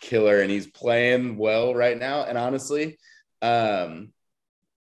he's a killer, and he's playing well right now. And honestly, like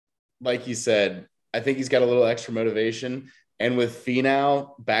you said, I think he's got a little extra motivation. And with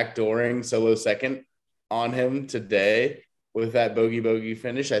Finau backdooring solo second on him today with that bogey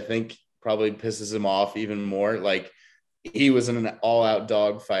finish, I think probably pisses him off even more. Like he was in an all-out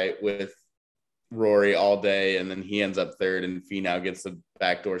dog fight with Rory all day, and then he ends up third, and Finau gets the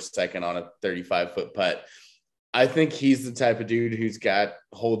backdoor second on a 35-foot putt. I think he's the type of dude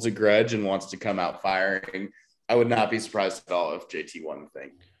holds a grudge and wants to come out firing. I would not be surprised at all if JT won the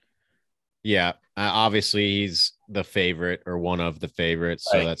thing. Yeah, obviously he's the favorite or one of the favorites,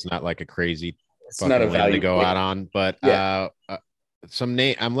 so that's not like a crazy fucking win to go out on. But some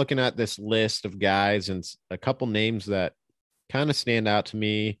name, I'm looking at this list of guys, and a couple names that kind of stand out to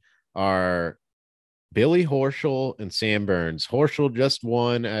me are Billy Horschel and Sam Burns. Horschel just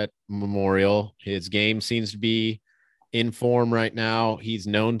won at Memorial. His game seems to be in form right now. He's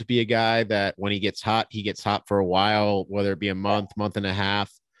known to be a guy that when he gets hot for a while, whether it be a month and a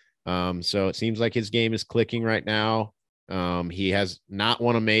half. So it seems like his game is clicking right now. He has not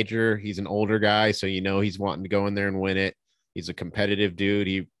won a major. He's an older guy, so he's wanting to go in there and win it. He's a competitive dude.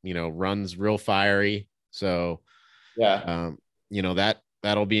 He, runs real fiery. So, that'll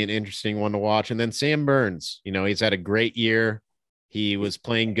be an interesting one to watch. And then Sam Burns, he's had a great year. He was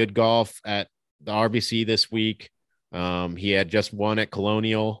playing good golf at the RBC this week. He had just won at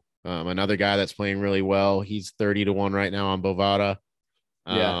Colonial. Another guy that's playing really well. He's 30-1 right now on Bovada.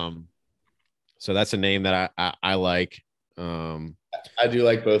 So that's a name that I like. I do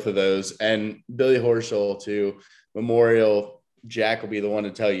like both of those, and Billy Horschel too. Memorial, Jack will be the one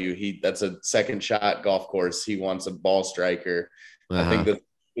to tell you that's a second shot golf course. He wants a ball striker. I think that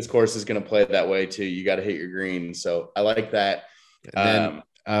this course is going to play that way too. You got to hit your green. So I like that. And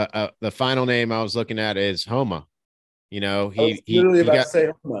then the final name I was looking at is Homa. He got to say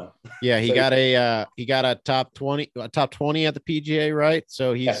Homa. Yeah, he got a top 20 at the PGA, right?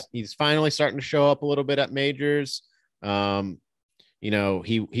 So he's finally starting to show up a little bit at majors.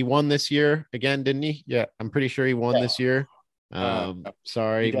 He won this year again, didn't he? Yeah, I'm pretty sure he won this year.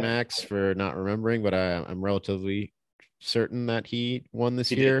 Sorry, Max, for not remembering, but I'm relatively certain that he won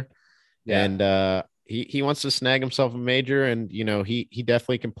this year. Yeah. And he wants to snag himself a major, and he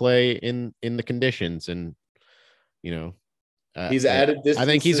definitely can play in the conditions, and he's added this. I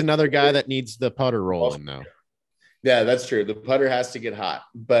think he's another guy that needs the putter rolling though. Yeah, that's true. The putter has to get hot,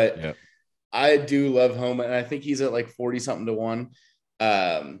 but I do love Homa, and I think he's at like 40-something to 1.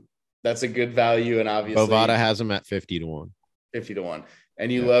 That's a good value, and obviously Bovada has him at 50-1. 50-1,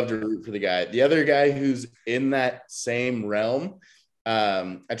 and you love to root for the guy. The other guy who's in that same realm,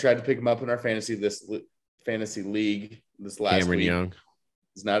 I tried to pick him up in our fantasy league this last Cameron week. Young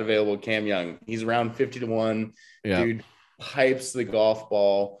is not available. Cam Young, he's around 50-1. Dude pipes the golf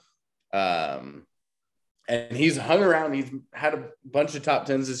ball, and he's hung around. He's had a bunch of top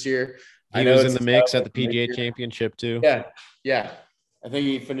 10s this year. He was in the mix at the PGA Championship too. Yeah. I think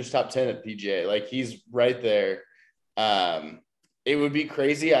he finished top 10 at PGA. Like he's right there. It would be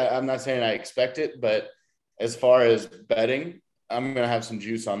crazy. I'm not saying I expect it, but as far as betting, I'm going to have some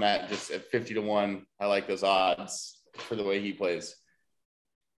juice on that. Just at 50-1, I like those odds for the way he plays.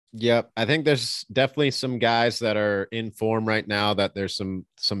 Yep. I think there's definitely some guys that are in form right now that there's some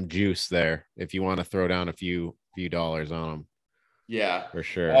juice there if you want to throw down a few dollars on them. Yeah, for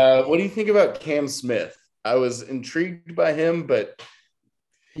sure. What do you think about Cam Smith? I was intrigued by him, but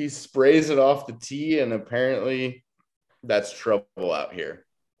he sprays it off the tee, and apparently that's trouble out here.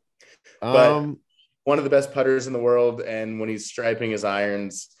 But Um, one of the best putters in the world, and when he's striping his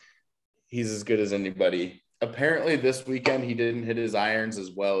irons, he's as good as anybody. Apparently, this weekend he didn't hit his irons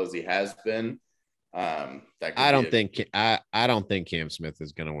as well as he has been. That could I be don't think I don't think Cam Smith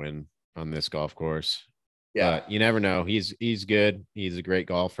is going to win on this golf course, yeah, but you never know. He's good. He's a great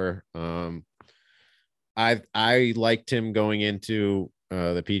golfer. I liked him going into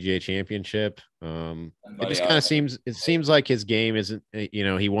the PGA Championship. It money just on kind of him. seems like his game isn't.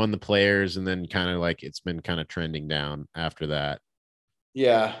 He won the Players, and then kind of like it's been kind of trending down after that.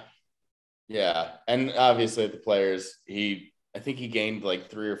 Yeah, yeah, and obviously the Players, I think he gained like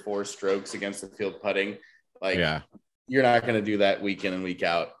 3 or 4 strokes against the field putting. Like Yeah, you're not going to do that week in and week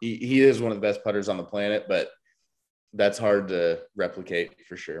out. He is one of the best putters on the planet, but that's hard to replicate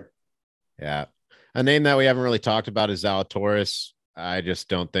for sure. yeah. A name that we haven't really talked about is Zalatoris. I just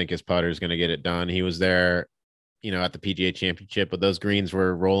don't think his putter is going to get it done. He was there, at the PGA Championship, but those greens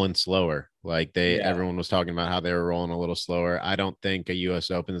were rolling slower. Like Yeah, everyone was talking about how they were rolling a little slower. I don't think a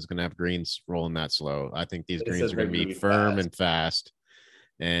U.S. Open is going to have greens rolling that slow. I think these they greens said are they're going to going be to be firm fast. and fast,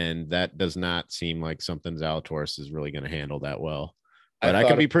 and that does not seem like something Zalatoris is really going to handle that well. I But I could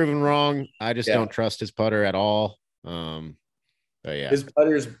thought, be proven wrong. I just yeah, don't trust his putter at all. But yeah, his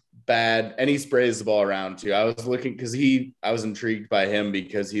putter's bad, and he sprays the ball around too. I was looking because I was intrigued by him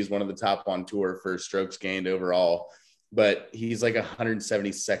because he's one of the top on tour for strokes gained overall, but he's like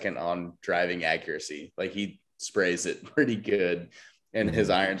 172nd on driving accuracy. Like he sprays it pretty good, and his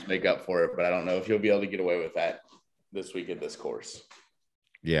Mhm. irons make up for it. But I don't know if he'll be able to get away with that this week at this course.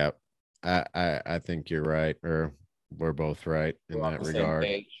 Yeah. I think you're right, or we're both right in We're on that the same regard.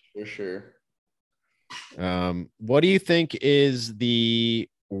 page for sure. What do you think is the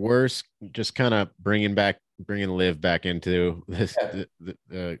worst? Just kind of bringing Liv back into this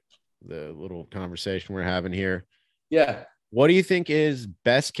Yeah. the little conversation we're having here. Yeah. What do you think is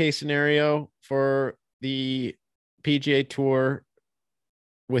best case scenario for the PGA Tour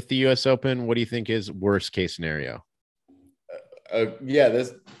with the U.S. Open? What do you think is worst case scenario? Yeah,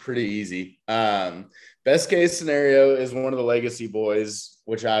 that's pretty easy. Best case scenario is one of the legacy boys,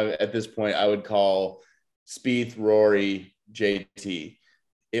 which at this point I would call Spieth, Rory, JT.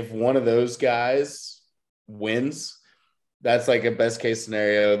 If one of those guys wins, that's like a best case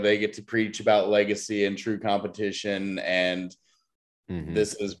scenario. They get to preach about legacy and true competition, and Mm-hmm.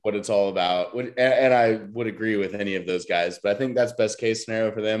 this is what it's all about. And I would agree with any of those guys, but I think that's best case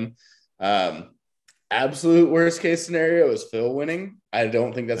scenario for them. Um, Absolute worst case scenario is Phil winning. I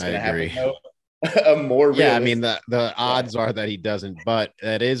don't think that's I going to happen agree. though. A more Yeah, I mean realistic, the yeah, odds are that he doesn't, but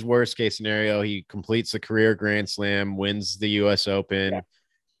that is worst case scenario. He completes the career Grand Slam, wins the US yeah, Open.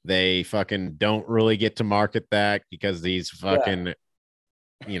 They fucking don't really get to market that because he's yeah, fucking,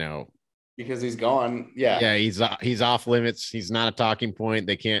 you know, because he's gone. Yeah, yeah, he's off limits. He's not a talking point.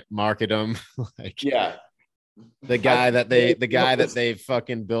 They can't market him. Like yeah. the I guy think that they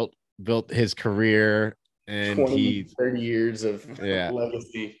fucking built his career, and 20, he 30 years of yeah.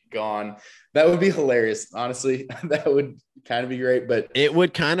 legacy gone. That would be hilarious. Honestly, that would kind of be great, but It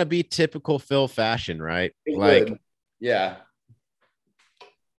would kind of be typical Phil fashion, right? it Like would. Yeah.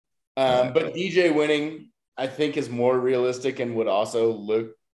 uh But DJ winning, I think, is more realistic and would also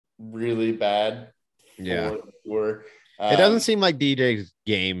look really bad yeah. for the tour. It doesn't seem like DJ's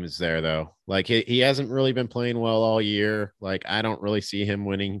game is there though. Like he hasn't really been playing well all year. Like I don't really see him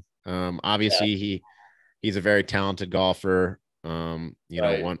winning. Yeah, Obviously he's a very talented golfer. right.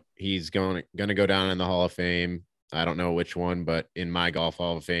 One he's gonna go down in the Hall of Fame. I don't know which one, but in my golf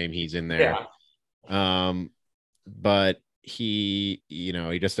Hall of Fame, he's in there. Yeah. But he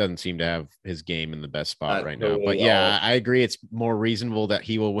just doesn't seem to have his game in the best spot Not right now. But totally all. yeah, I agree. It's more reasonable that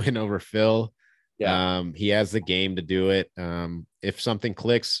he will win over Phil. Yeah. He has the game to do it. If something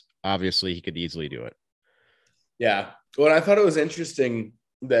clicks, obviously he could easily do it. Yeah. Well, I thought it was interesting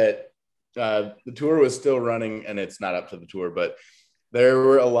that the tour was still running, and it's not up to the tour, but there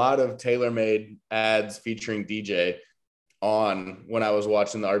were a lot of TaylorMade ads featuring DJ on when I was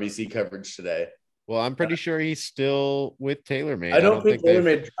watching the RBC coverage today. Well, I'm pretty sure he's still with I TaylorMade. I don't don't think think they've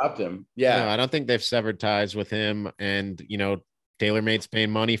TaylorMade dropped him. no, Yeah. I don't think they've severed ties with him. And TaylorMade's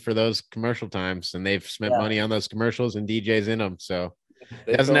paying money for those commercial times, and they've spent Yeah. money on those commercials, and DJ's in them. So it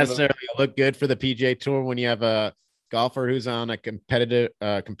They doesn't filmed them. necessarily look good for the PGA Tour when you have a golfer who's on a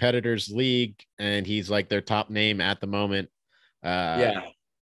competitors league, and he's like their top name at the moment. Uh, Yeah.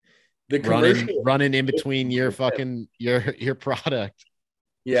 The running commercial. running in between your product.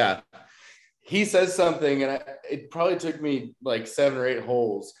 Yeah. He says something, and it probably took me like 7 or 8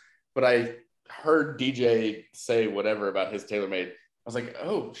 holes, but I heard DJ say whatever about his TaylorMade. I was like,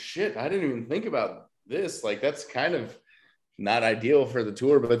 oh shit, I didn't even think about this. Like, that's kind of not ideal for the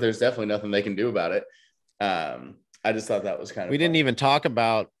tour, but there's definitely nothing they can do about it. I just thought that was kind of We funny. didn't even talk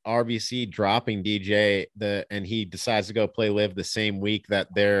about RBC dropping DJ and he decides to go play live the same week that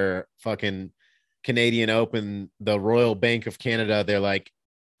their fucking Canadian Open, the Royal Bank of Canada, they're like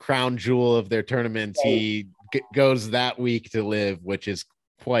crown jewel of their tournaments. He goes that week to live, which is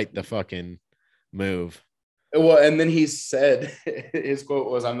quite the fucking move. Well, and then he said his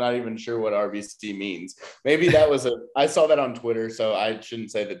quote was, "I'm not even sure what RBC means." Maybe that was I saw that on Twitter, so I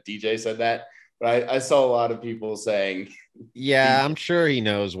shouldn't say that DJ said that. But I saw a lot of people saying, yeah, I'm sure he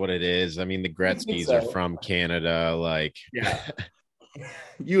knows what it is. I mean, the Gretzkys so. are from Canada. Like, yeah,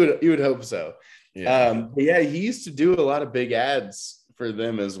 you would hope so. Yeah. But yeah, he used to do a lot of big ads for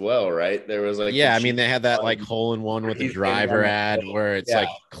them as well, right? There was like, yeah, I mean, they had that like hole in one with the driver ad where it's like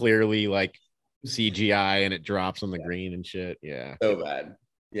clearly like CGI and it drops on the green and shit. Yeah. So bad.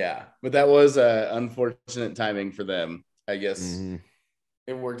 Yeah. But that was unfortunate timing for them. I guess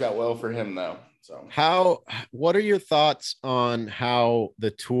it worked out well for him though. So what are your thoughts on how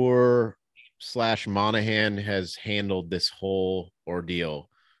the tour / Monahan has handled this whole ordeal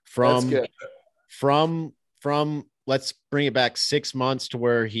from let's bring it back 6 months to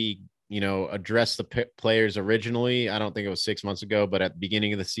where he, addressed the players originally. I don't think it was 6 months ago, but at the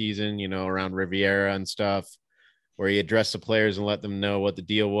beginning of the season, around Riviera and stuff, where he addressed the players and let them know what the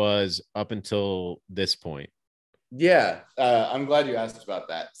deal was up until this point. Yeah. I'm glad you asked about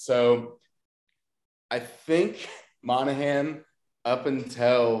that. So I think Monahan, up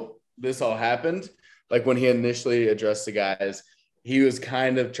until this all happened, like when he initially addressed the guys, he was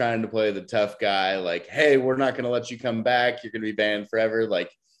kind of trying to play the tough guy, like, hey, we're not going to let you come back. You're going to be banned forever, like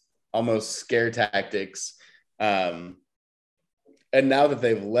almost scare tactics. And now that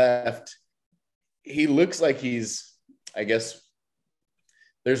they've left, he looks like he's, I guess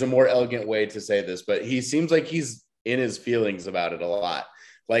there's a more elegant way to say this, but he seems like he's in his feelings about it a lot.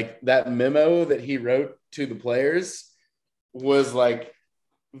 Like that memo that he wrote to the players was like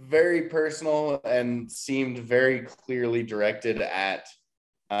very personal and seemed very clearly directed at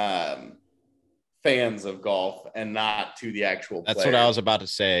fans of golf and not to the actual players. That's what I was about to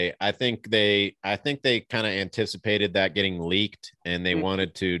say. I think they kind of anticipated that getting leaked and they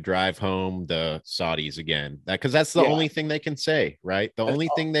wanted to drive home the Saudis again. Because that's the only thing they can say, right? The only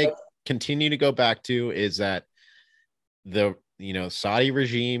thing they continue to go back to is that the Saudi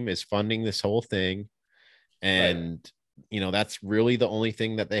regime is funding this whole thing, and that's really the only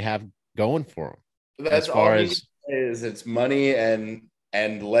thing that they have going for them. That's as far as it's money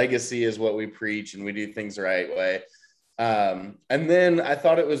and legacy is what we preach, and we do things the right way. And then I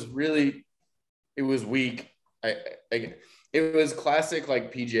thought it was weak. It was classic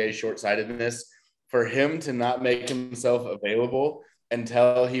like PGA short-sightedness for him to not make himself available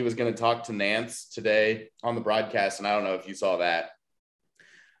until he was going to talk to Nance today on the broadcast. And I don't know if you saw that.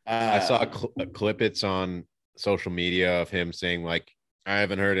 I saw a clip. It's on social media of him saying like, I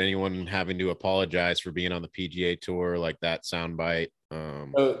haven't heard anyone having to apologize for being on the PGA tour, like that soundbite.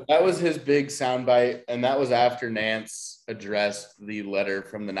 So that was his big soundbite. And that was after Nance addressed the letter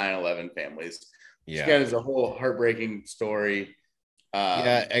from the 9/11 families. Yeah. Again, is a whole heartbreaking story.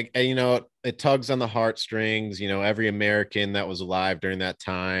 It tugs on the heartstrings, every American that was alive during that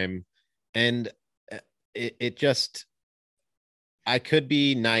time. And it just, I could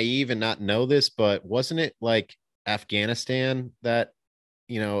be naive and not know this, but wasn't it like Afghanistan that,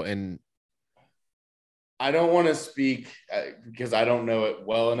 and I don't want to speak because I don't know it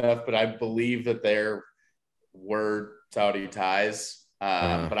well enough, but I believe that there were Saudi ties.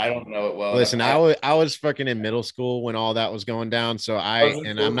 But I don't know it well. Listen, I was fucking in middle school when all that was going down. So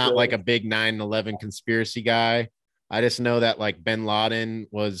I'm not like a big 9/11 conspiracy guy. I just know that like bin Laden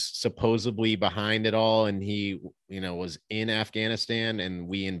was supposedly behind it all. And he, was in Afghanistan and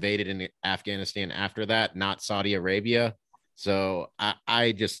we invaded in Afghanistan after that, not Saudi Arabia. So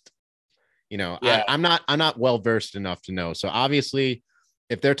I just, I'm not well-versed enough to know. So obviously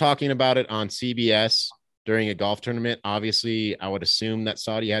if they're talking about it on CBS during a golf tournament, obviously I would assume that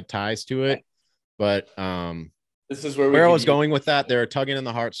Saudi had ties to it, but this is where I was going with that. They're tugging in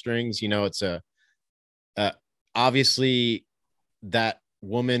the heartstrings. It's obviously that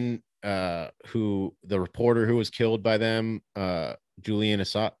woman who the reporter who was killed by them, Julian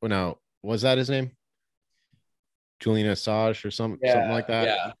Assange. No, was that his name? Julian Assange or something like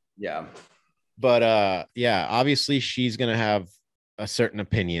that. Yeah. But obviously she's gonna have a certain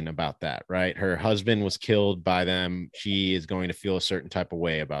opinion about that, right? Her husband was killed by them. She is going to feel a certain type of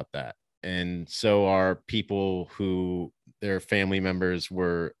way about that. And so are people who their family members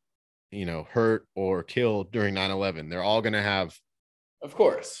were, hurt or killed during 9/11. They're all going to have, of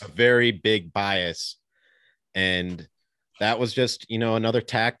course, a very big bias. And that was just, another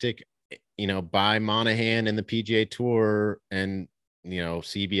tactic, by Monahan and the PGA Tour and,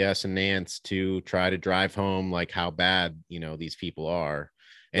 CBS and Nance to try to drive home like how bad, these people are.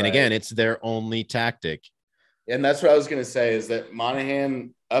 And again, it's their only tactic. And that's what I was going to say is that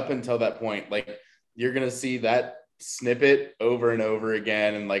Monahan, up until that point, like you're going to see that snippet over and over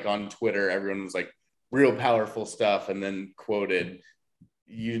again. And like on Twitter, everyone was like real powerful stuff. And then quoted,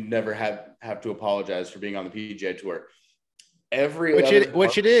 you never have to apologize for being on the PGA Tour.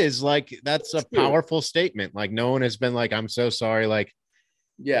 Which it is like, that's a powerful statement. Like no one has been like, I'm so sorry. Like,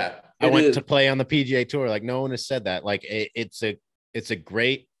 yeah, I went to play on the PGA Tour. Like no one has said that. Like it's a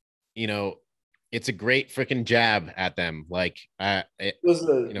great, it's a great freaking jab at them. Like yeah.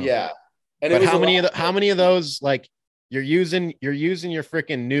 And but how many of those, like you're using your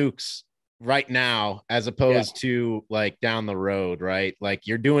freaking nukes right now, as opposed to like down the road, right? Like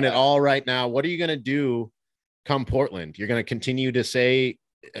you're doing it all right now. What are you going to do come Portland? You're going to continue to say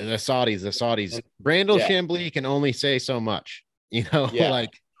the Saudis. Brandel Chambly can only say so much, like.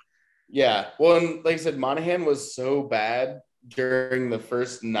 Yeah. Well, and like I said, Monahan was so bad during the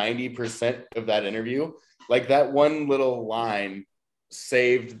first 90% of that interview. Like that one little line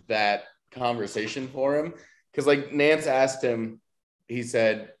saved that conversation for him. Because like Nance asked him, he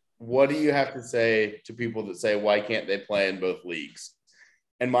said, what do you have to say to people that say, why can't they play in both leagues?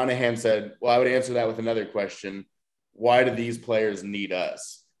 And Monahan said, well, I would answer that with another question. Why do these players need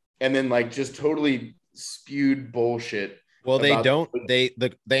us? And then like just totally spewed bullshit. Well, they don't.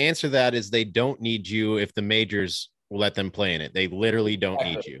 The answer to that is they don't need you if the majors will let them play in it. They literally don't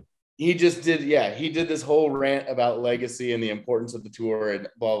need you. He just did. Yeah, he did this whole rant about legacy and the importance of the tour and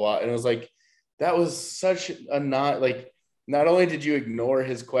blah blah. And it was like that was such a not only did you ignore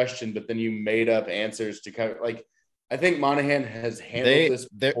his question, but then you made up answers to cover. Like I think Monahan has handled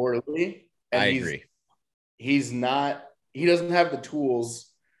this poorly. And I agree. He doesn't have the tools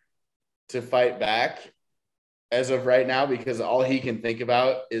to fight back as of right now, because all he can think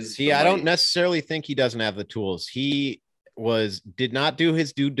about is I don't necessarily think he doesn't have the tools. He did not do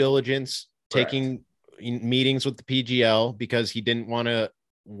his due diligence. Correct. Taking meetings with the PGL because he didn't want to,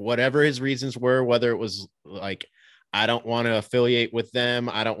 whatever his reasons were, whether it was like, I don't want to affiliate with them,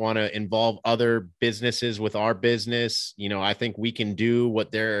 I don't want to involve other businesses with our business. I think we can do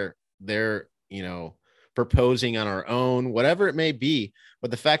what they're proposing on our own, whatever it may be.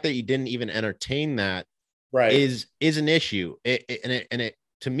 But the fact that you didn't even entertain that is an issue. It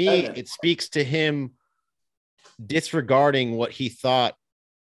to me, it speaks to him disregarding what he thought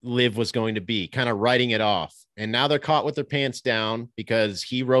LIV was going to be, kind of writing it off. And now they're caught with their pants down because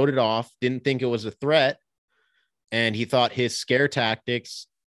he wrote it off, didn't think it was a threat. And he thought his scare tactics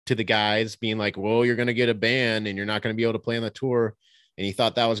to the guys being like, well, you're going to get a ban and you're not going to be able to play on the tour. And he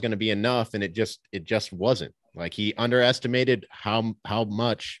thought that was going to be enough. And it just wasn't. Like he underestimated how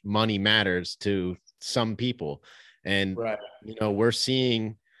much money matters to some people. And, we're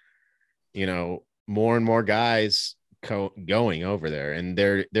seeing, more and more guys going over there. And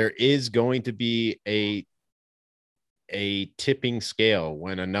there is going to be a tipping scale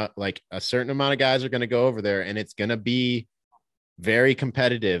when a certain amount of guys are going to go over there, and it's going to be very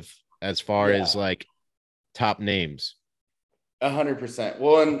competitive as far as like top names. 100%.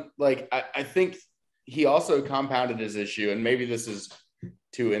 Well, and like, I think he also compounded his issue, and maybe this is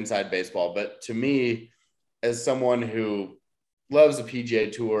too inside baseball, but to me, as someone who loves the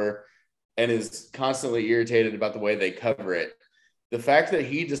PGA Tour and is constantly irritated about the way they cover it, the fact that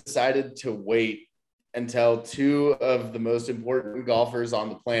he decided to wait until two of the most important golfers on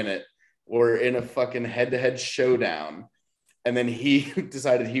the planet were in a fucking head-to-head showdown, and then he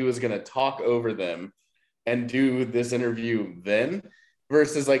decided he was going to talk over them and do this interview then,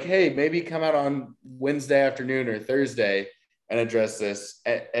 versus like, hey, maybe come out on Wednesday afternoon or Thursday and address this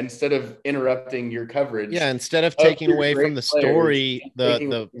instead of interrupting your coverage. Yeah, instead of taking away from the story,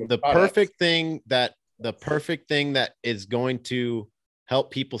 the perfect thing that is going to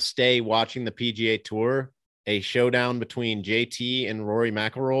help people stay watching the PGA Tour, a showdown between JT and Rory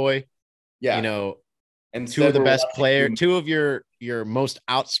McIlroy. Yeah, and two of the best players, two of your most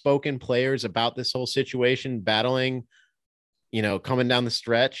outspoken players about this whole situation, battling, coming down the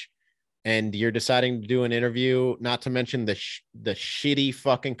stretch. And you're deciding to do an interview, not to mention the shitty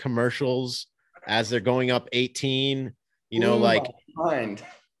fucking commercials as they're going up 18,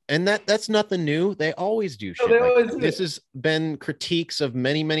 and that's nothing new. They always do shit. This has been critiques of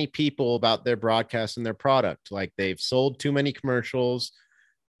many, many people about their broadcast and their product. Like they've sold too many commercials,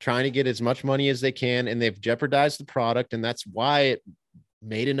 trying to get as much money as they can, and they've jeopardized the product. And that's why it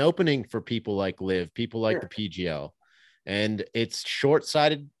made an opening for people like LIV, people like the PGL. And it's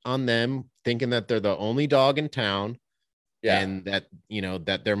short-sighted on them, thinking that they're the only dog in town. Yeah. and that,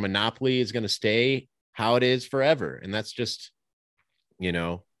 that their monopoly is going to stay how it is forever. And that's just, when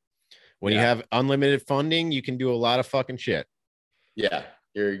you Yeah. have unlimited funding, you can do a lot of fucking shit. Yeah.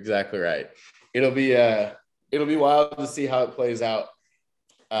 You're exactly right. It'll be wild to see how it plays out.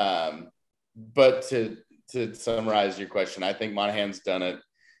 But to summarize your question, I think Monahan's done a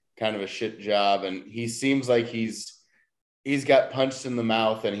kind of a shit job, and he seems like he's got punched in the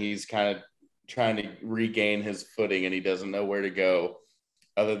mouth, and he's kind of trying to regain his footing, and he doesn't know where to go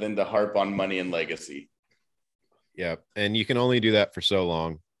other than to harp on money and legacy. Yeah, and you can only do that for so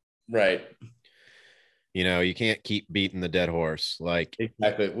long. Right. You can't keep beating the dead horse. Like,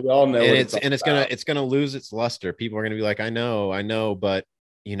 exactly. We all know and what it's gonna lose its luster. People are gonna be like, I know, but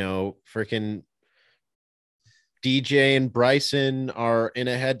freaking DJ and Bryson are in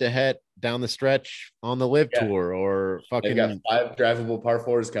a head-to-head down the stretch on the Live Tour, or they've got fucking 5 drivable par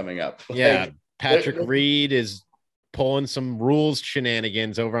 4s coming up. Yeah, Patrick Reed is pulling some rules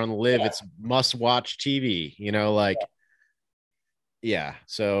shenanigans over on the Live. It's must-watch TV. Yeah,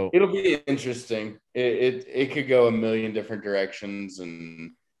 so it'll be interesting. It could go a million different directions,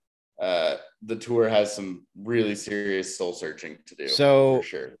 and the tour has some really serious soul searching to do. So for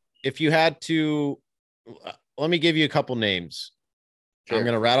sure. If you had to, let me give you a couple names. Sure. I'm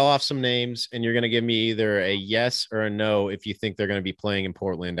going to rattle off some names, and you're going to give me either a yes or a no if you think they're going to be playing in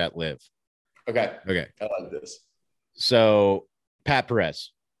Portland at Live. Okay. I like this. So Pat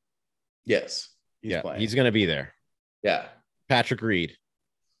Perez. Yes. He's playing. He's going to be there. Yeah. Patrick Reed.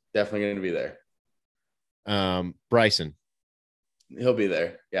 Definitely going to be there. Bryson. He'll be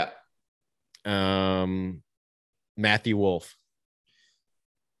there. Yeah. Matthew Wolff.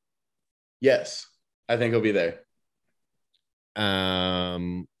 Yes. I think he'll be there.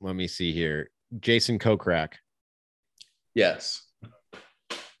 Let me see here. Jason Kokrak. Yes.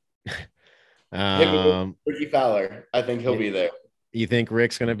 Ricky Fowler. I think he'll be there. You think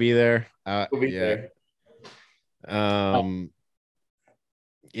Rick's going to be there? He'll be there.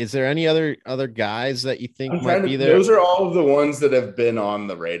 Is there any other guys that you think might be there? Those are all of the ones that have been on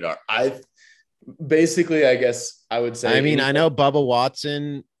the radar. I guess I would say. I mean, I know Bubba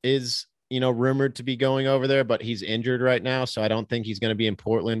Watson is, rumored to be going over there, but he's injured right now, so I don't think he's going to be in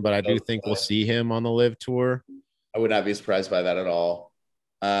Portland. But I do think we'll see him on the Live Tour. I would not be surprised by that at all.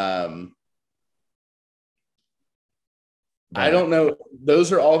 I don't know.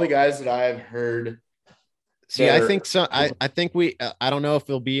 Those are all the guys that I have heard. See, I think so. I think I don't know if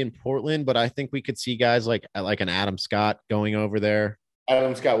they'll be in Portland, but I think we could see guys like an Adam Scott going over there.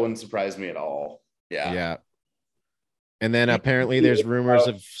 Adam Scott wouldn't surprise me at all. Yeah. Yeah. And then apparently there's rumors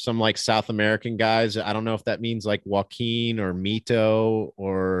of some like South American guys. I don't know if that means like Joaquin or Mito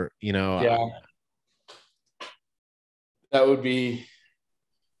or, Yeah. That would be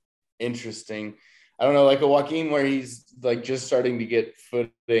interesting. I don't know, like a Joaquin where he's like just starting to get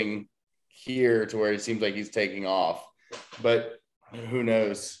footing here to where it seems like he's taking off, but who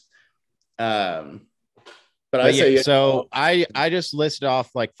knows? But I say so. I just listed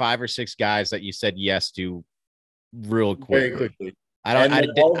off like 5 or 6 guys that you said yes to real quick. Very quickly.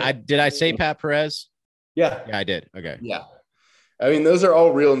 Did I say Pat Perez? Yeah, I did. Okay. Yeah, I mean those are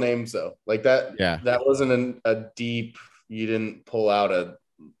all real names though. Like that. Yeah, that wasn't a deep. You didn't pull out a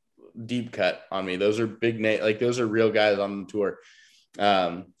deep cut on me. Those are big name. Like those are real guys on the tour.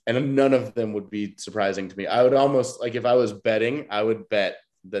 And none of them would be surprising to me. I would almost like if I was betting, I would bet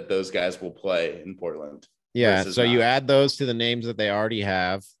that those guys will play in Portland. Yeah. So you add those to the names that they already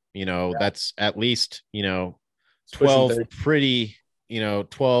have, that's at least, 12 pretty,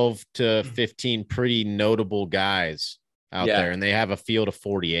 12 to 15 pretty notable guys out there. And they have a field of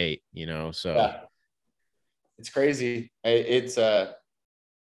 48, so it's crazy. It's going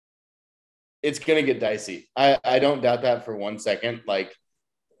to get dicey. I don't doubt that for 1 second. Like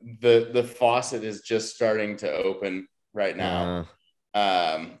the faucet is just starting to open right now.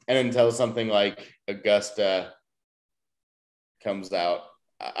 And until something like Augusta comes out,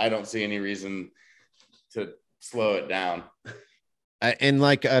 I don't see any reason to slow it down. And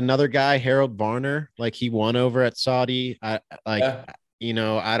like another guy, Harold Varner, like he won over at Saudi. I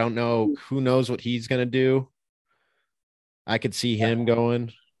don't know. Who knows what he's going to do? I could see him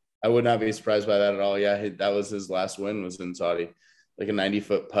going. I would not be surprised by that at all. Yeah, that was his last win was in Saudi, like a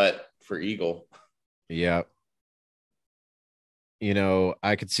 90-foot putt for eagle. Yeah.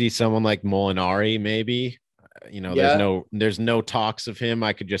 I could see someone like Molinari maybe. There's no talks of him.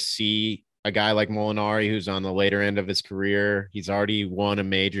 I could just see a guy like Molinari who's on the later end of his career. He's already won a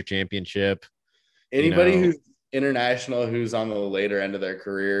major championship. Anybody who's international who's on the later end of their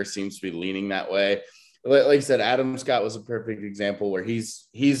career seems to be leaning that way. Like I said, Adam Scott was a perfect example where he's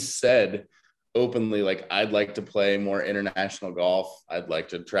said openly, like, I'd like to play more international golf. I'd like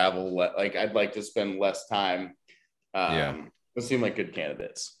to travel. Like, I'd like to spend less time. Yeah. Those seem like good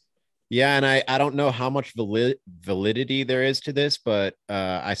candidates. Yeah, and I don't know how much validity there is to this, but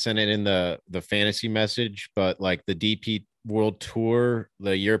I sent it in the fantasy message. But like the DP World Tour,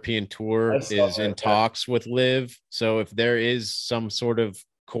 the European I Tour saw is in that. Yeah. talks with Live. So if there is some sort of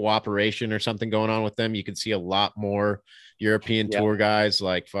cooperation or something going on with them, you could see a lot more European Yeah, Tour guys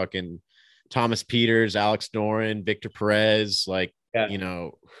like fucking Thomas Peters, Alex Noren, Victor Perez. Like yeah,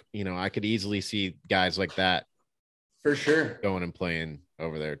 I could easily see guys like that for sure. going and playing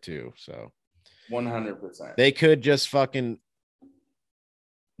over there too. So 100%. they could just fucking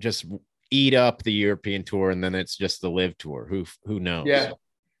just eat up the European tour and then it's just the live tour. Who knows? Yeah.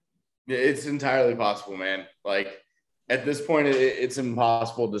 It's entirely possible, man. Like, at this point, it's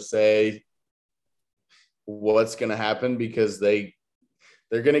impossible to say what's going to happen because they're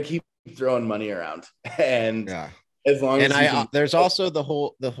going to keep throwing money around. And Yeah. as long And as there's also the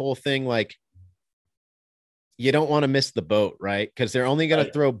whole thing, like, you don't want to miss the boat, right? Because they're only going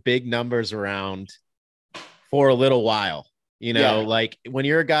to throw big numbers around for a little while. Like when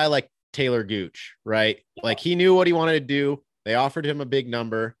you're a guy like Taylor Gooch, right? Like he knew what he wanted to do. They offered him a big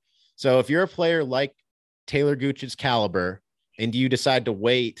number. So if you're a player like Taylor Gooch's caliber and you decide to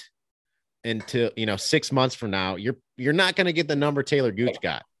wait until 6 months from now, you're not going to get the number Taylor Gooch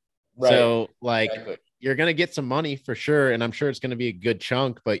got. Right. So like you're going to get some money for sure. And I'm sure it's going to be a good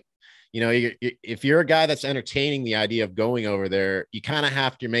chunk, but if you're a guy that's entertaining the idea of going over there, you kind of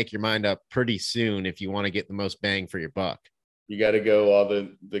have to make your mind up pretty soon if you want to get the most bang for your buck. You got to go while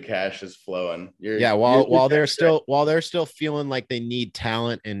the cash is flowing. While they're still feeling like they need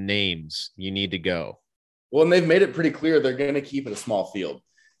talent and names, you need to go. Well, and they've made it pretty clear they're going to keep it a small field.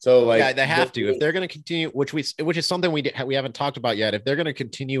 So like, yeah, they have to if they're going to continue, which is something we haven't talked about yet. If they're going to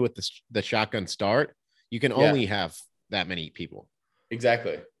continue with the shotgun start, you can only have that many people.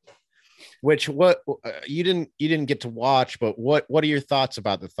 Exactly. Which you didn't get to watch, but what are your thoughts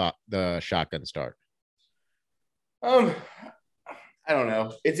about the shotgun start? I don't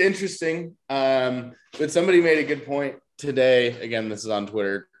know. It's interesting. But somebody made a good point today. Again, this is on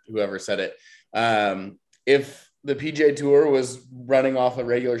Twitter, whoever said it. If the PGA Tour was running off a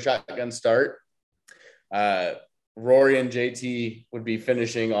regular shotgun start, Rory and JT would be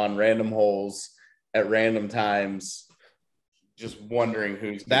finishing on random holes at random times, just wondering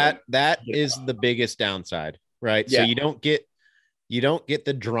who's that is the biggest downside, right? Yeah. So you don't get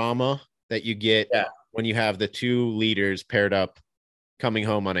the drama that you get when you have the two leaders paired up coming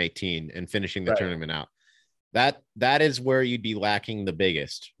home on 18 and finishing the tournament out. That is where you'd be lacking the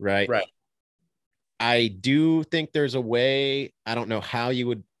biggest, right? Right. I do think there's a way. I don't know how you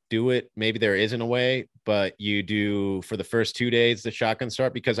would do it. Maybe there isn't a way, but you do for the first 2 days the shotgun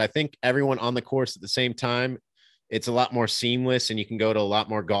start, because I think everyone on the course at the same time, it's a lot more seamless and you can go to a lot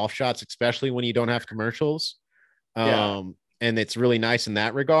more golf shots, especially when you don't have commercials. And it's really nice in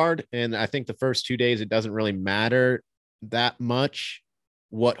that regard. And I think the first 2 days, it doesn't really matter that much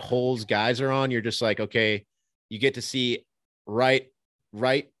what holes guys are on. You're just like, okay, you get to see right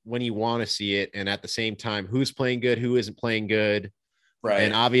when you want to see it. And at the same time, who's playing good, who isn't playing good. Right.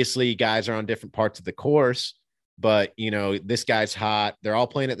 And obviously guys are on different parts of the course, but this guy's hot. They're all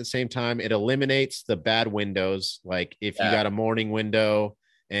playing at the same time. It eliminates the bad windows. Like if you got a morning window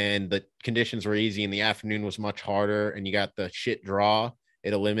and the conditions were easy and the afternoon was much harder and you got the shit draw,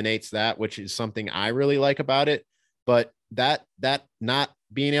 it eliminates that, which is something I really like about it. But that not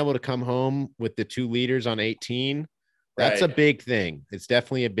being able to come home with the two leaders on 18, that's a big thing. It's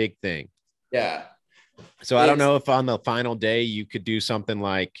definitely a big thing. Yeah. So I don't know if on the final day you could do something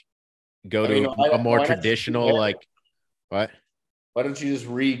like go to a more traditional, like what? Why don't you just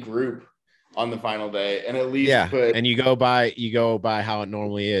regroup on the final day and at least and you go by how it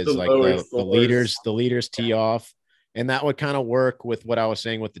normally is, like the leaders tee off, and that would kind of work with what I was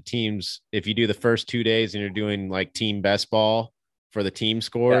saying with the teams. If you do the first 2 days and you're doing like team best ball for the team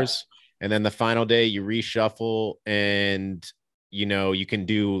scores, and then the final day you reshuffle, and you can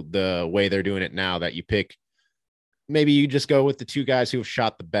do the way they're doing it now, that you pick, maybe you just go with the two guys who have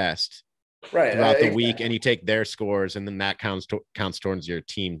shot the best throughout the week, and you take their scores, and then that counts towards your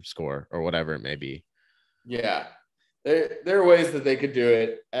team score or whatever it may be. Yeah, there are ways that they could do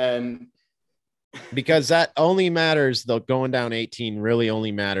it, and because that only matters, though, going down 18 really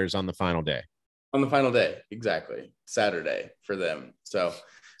only matters on the final day. On the final day, exactly, Saturday for them. So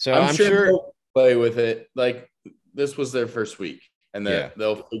I'm sure they'll play with it. Like, this was their first week, and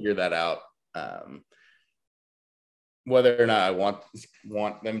they'll figure that out. Whether or not I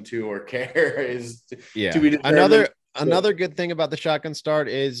want them to or care is to be determined. Another good thing about the shotgun start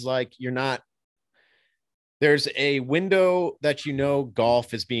is, like, you're not there's a window that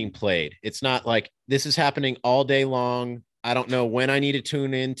golf is being played. It's not like this is happening all day long. I don't know when I need to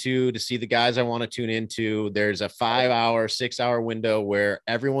tune into to see the guys I want to tune into. There's a 5 hour, 6 hour window where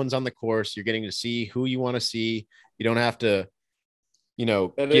everyone's on the course. You're getting to see who you want to see. You don't have to,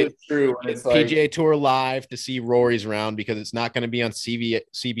 That get is true. And it's PGA like, Tour live to see Rory's round because it's not going to be on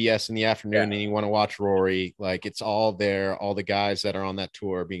CBS in the afternoon and you want to watch Rory. Like it's all there. All the guys that are on that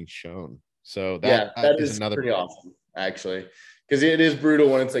tour are being shown. So that that is is another pretty awesome, actually, because it is brutal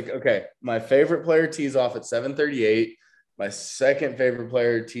when it's like, okay, my favorite player tees off at 7:38. My second favorite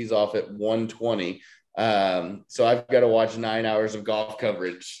player tees off at 1:20. So I've got to watch 9 hours of golf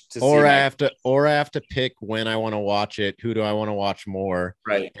coverage to or see I have to pick when I want to watch it. Who do I want to watch more?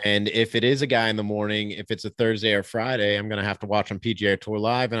 right. And if it is a guy in the morning, if it's a Thursday or Friday, I'm going to have to watch on PGA Tour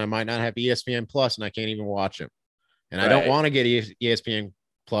Live, and I might not have ESPN Plus, and I can't even watch him. And I don't want to get ESPN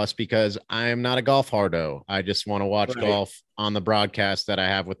Plus because I am not a golf hardo. I just want to watch golf on the broadcast that I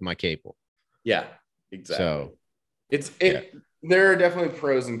have with my cable. Yeah, exactly. So there are definitely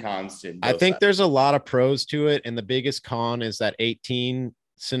pros and cons to it. I think there's a lot of pros to it, and the biggest con is that 18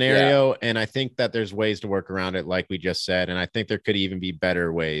 scenario. And I think that there's ways to work around it, like we just said. And I think there could even be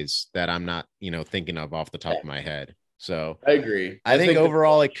better ways that I'm not, thinking of off the top of my head. So I agree. I think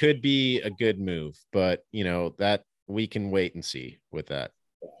overall it could be a good move, but that we can wait and see with that.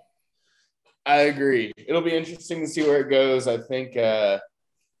 I agree. It'll be interesting to see where it goes. I think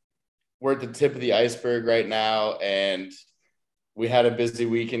we're at the tip of the iceberg right now, and we had a busy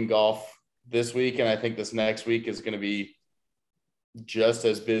week in golf this week, and I think this next week is going to be just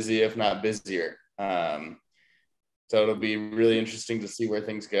as busy, if not busier. So it'll be really interesting to see where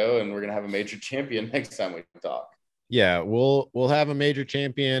things go, and we're going to have a major champion next time we talk. Yeah, we'll have a major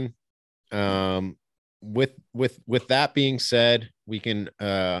champion. With that being said, we can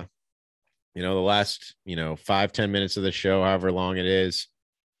the last 5-10 minutes of the show, however long it is,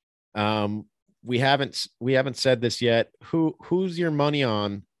 we haven't said this yet. Who's your money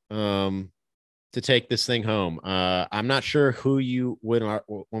on to take this thing home? I'm not sure who you would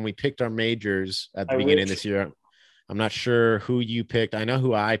when we picked our majors at the beginning of this year. I'm not sure who you picked. I know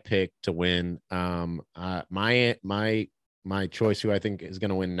who I picked to win. My choice, who I think is going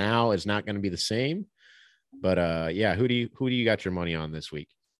to win now, is not going to be the same. But who do you got your money on this week?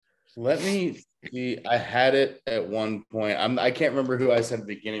 Let me see. I had it at one point. I can't remember who I said at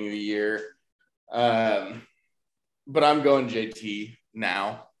the beginning of the year. But I'm going JT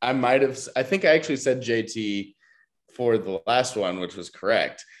now. I think I actually said JT for the last one, which was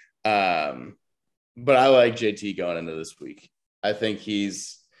correct. But I like JT going into this week. I think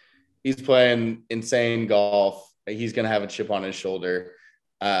he's playing insane golf. He's going to have a chip on his shoulder.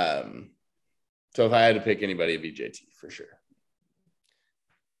 So if I had to pick anybody, it'd be JT for sure.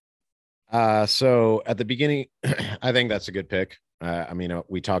 So at the beginning, I think that's a good pick.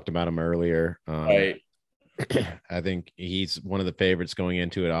 We talked about him earlier. Right. I think he's one of the favorites going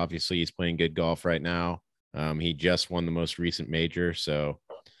into it. Obviously, he's playing good golf right now. He just won the most recent major, so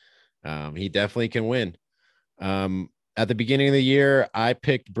he definitely can win. At the beginning of the year, I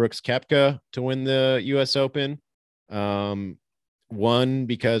picked Brooks Koepka to win the U.S. Open. One,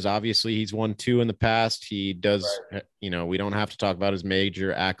 because obviously he's won 2 in the past. He does, we don't have to talk about his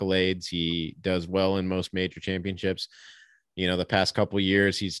major accolades. He does well in most major championships. The past couple of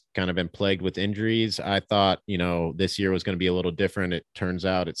years, he's kind of been plagued with injuries. I thought, this year was going to be a little different. It turns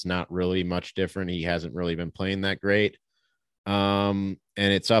out it's not really much different. He hasn't really been playing that great. And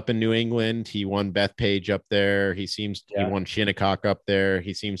it's up in New England. He won Bethpage up there. He won Shinnecock up there.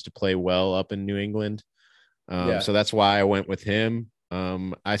 He seems to play well up in New England. So that's why I went with him.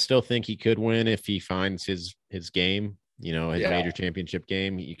 I still think he could win if he finds his game, his major championship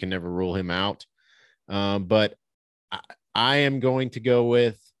game. You can never rule him out. But I am going to go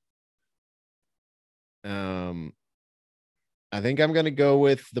with, I think I'm going to go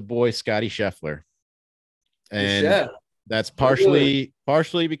with the boy, Scotty Scheffler. And that's partially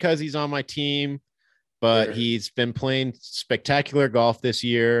because he's on my team, but he's been playing spectacular golf this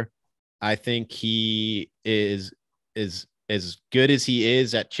year. I think he is as good as he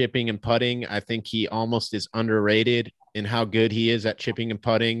is at chipping and putting. I think he almost is underrated in how good he is at chipping and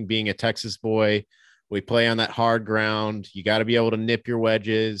putting. Being a Texas boy, we play on that hard ground. You got to be able to nip your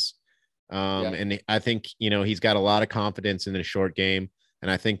wedges. And I think, he's got a lot of confidence in the short game.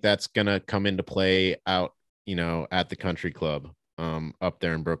 And I think that's going to come into play out, at the country club up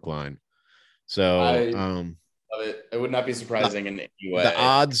there in Brookline. So, it would not be surprising in any way. The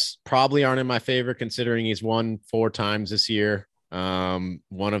odds probably aren't in my favor, considering he's won 4 times this year. One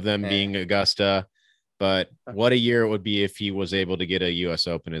of them being Augusta, but what a year it would be if he was able to get a U.S.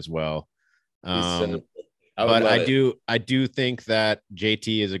 Open as well. I would But love it. I do think that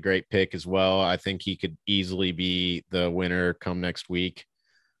JT is a great pick as well. I think he could easily be the winner come next week.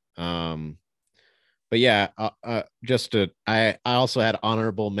 Um, but yeah, I also had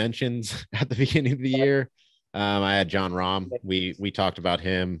honorable mentions at the beginning of the year. I had John Rahm. We talked about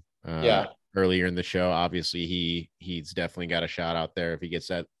him Yeah, earlier in the show. Obviously, he's definitely got a shot out there if he gets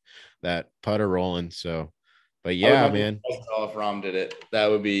that putter rolling. So, but I would yeah, not be man. surprised at all if Rom did it. That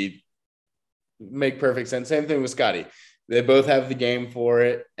would be make perfect sense. Same thing with Scotty. They both have the game for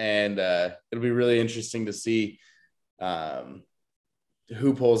it, and it'll be really interesting to see um,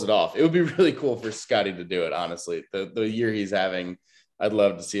 who pulls it off. It would be really cool for Scotty to do it. Honestly, the year he's having, I'd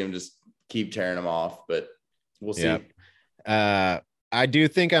love to see him just keep tearing them off, but we'll Yeah. see. I do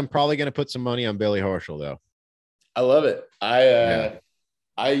think I'm probably going to put some money on Billy Horschel though. I love it. Yeah.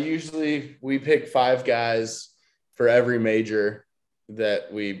 I usually we pick five guys for every major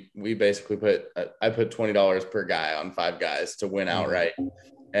that we basically put. I put $20 per guy on five guys to win outright,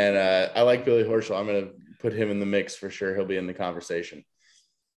 and I like Billy Horschel. I'm gonna put him in the mix for sure. He'll be in the conversation,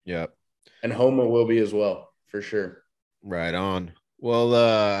 Yep. and Homa will be as well for sure. Right on.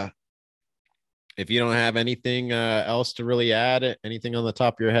 Well, if you don't have anything else to really add, anything on the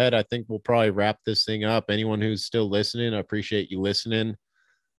top of your head, I think we'll probably wrap this thing up. Anyone who's still listening, I appreciate you listening.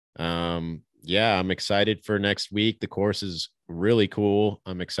 Yeah, I'm excited for next week. The course is really cool.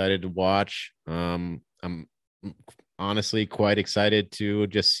 I'm excited to watch. I'm honestly quite excited to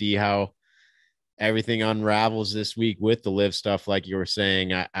just see how everything unravels this week with the live stuff. Like you were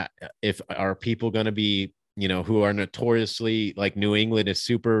saying, if are people going to be, who are notoriously like New England is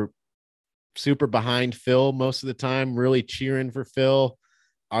super behind Phil most of the time, really cheering for Phil.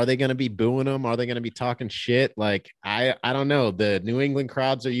 Are they going to be booing him? Are they going to be talking shit? Like, I don't know. The New England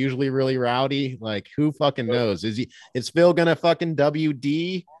crowds are usually really rowdy. Like, who fucking knows? Is Phil going to fucking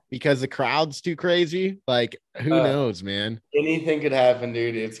WD because the crowd's too crazy? Like, who Uh, knows, man? Anything could happen,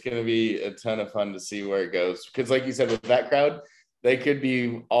 dude. It's gonna be a ton of fun to see where it goes. Because, like you said, with that crowd, they could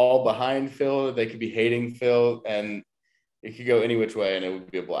be all behind Phil, they could be hating Phil, and it could go any which way, and it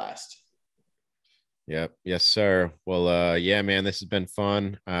would be a blast. Yep. Yes, sir. Well, yeah, man, this has been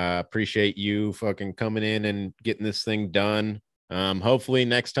fun. Appreciate you fucking coming in and getting this thing done. Hopefully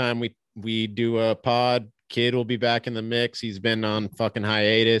next time we do a pod, kid will be back in the mix. He's been on fucking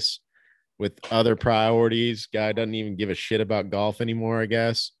hiatus with other priorities. Guy doesn't even give a shit about golf anymore, I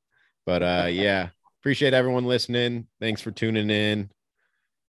guess. But yeah, appreciate everyone listening. Thanks for tuning in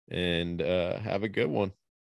and have a good one.